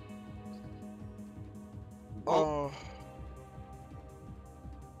 Oh.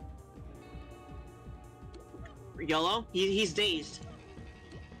 YOLO? He's dazed.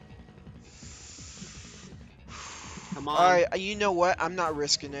 Come on. Alright, you know what? I'm not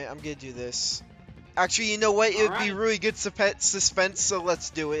risking it. I'm gonna do this. Actually, you know what? It would be really good suspense, so let's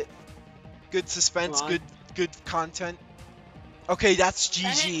do it. Good suspense, good content. Okay, that's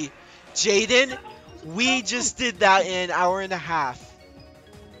GG. Jaden, we just did that in an hour and a half.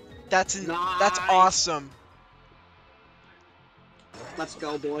 That's awesome. Let's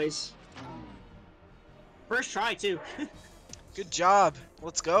go, boys. First try, too. Good job.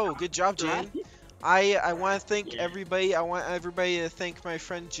 Let's go. Good job, Jaden. I want to thank everybody. I want everybody to thank my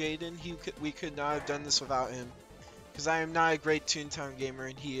friend Jaden. We could not have done this without him. Because I am not a great Toontown gamer,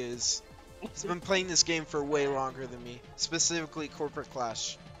 and he is. He's been playing this game for way longer than me. Specifically, Corporate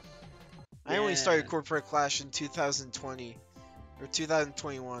Clash. I only started Corporate Clash in 2020. Or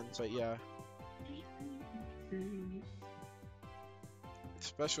 2021, but yeah.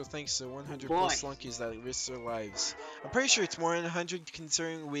 Special thanks to 100 plus slunkies that risked their lives. I'm pretty sure it's more than 100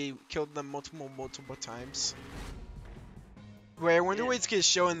 considering we killed them multiple times. Wait, I wonder what it's gonna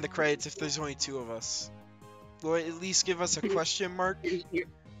show in the credits if there's only 2 of us. Will it at least give us a question mark?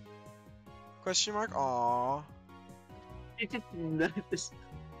 Question mark? Aww.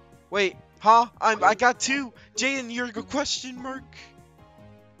 Wait, huh? I got 2! Jaden, you're a question mark?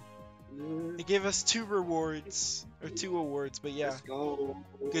 They gave us 2 rewards. Or 2 awards, but yeah. Let's go.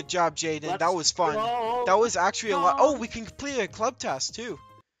 Good job, Jaden. That was fun. That was actually a lot. Oh, we can complete a club task too.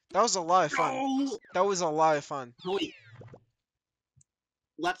 That was a lot of fun. That was a lot of fun. Wait.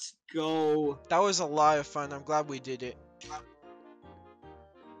 Let's go. That was a lot of fun. I'm glad we did it.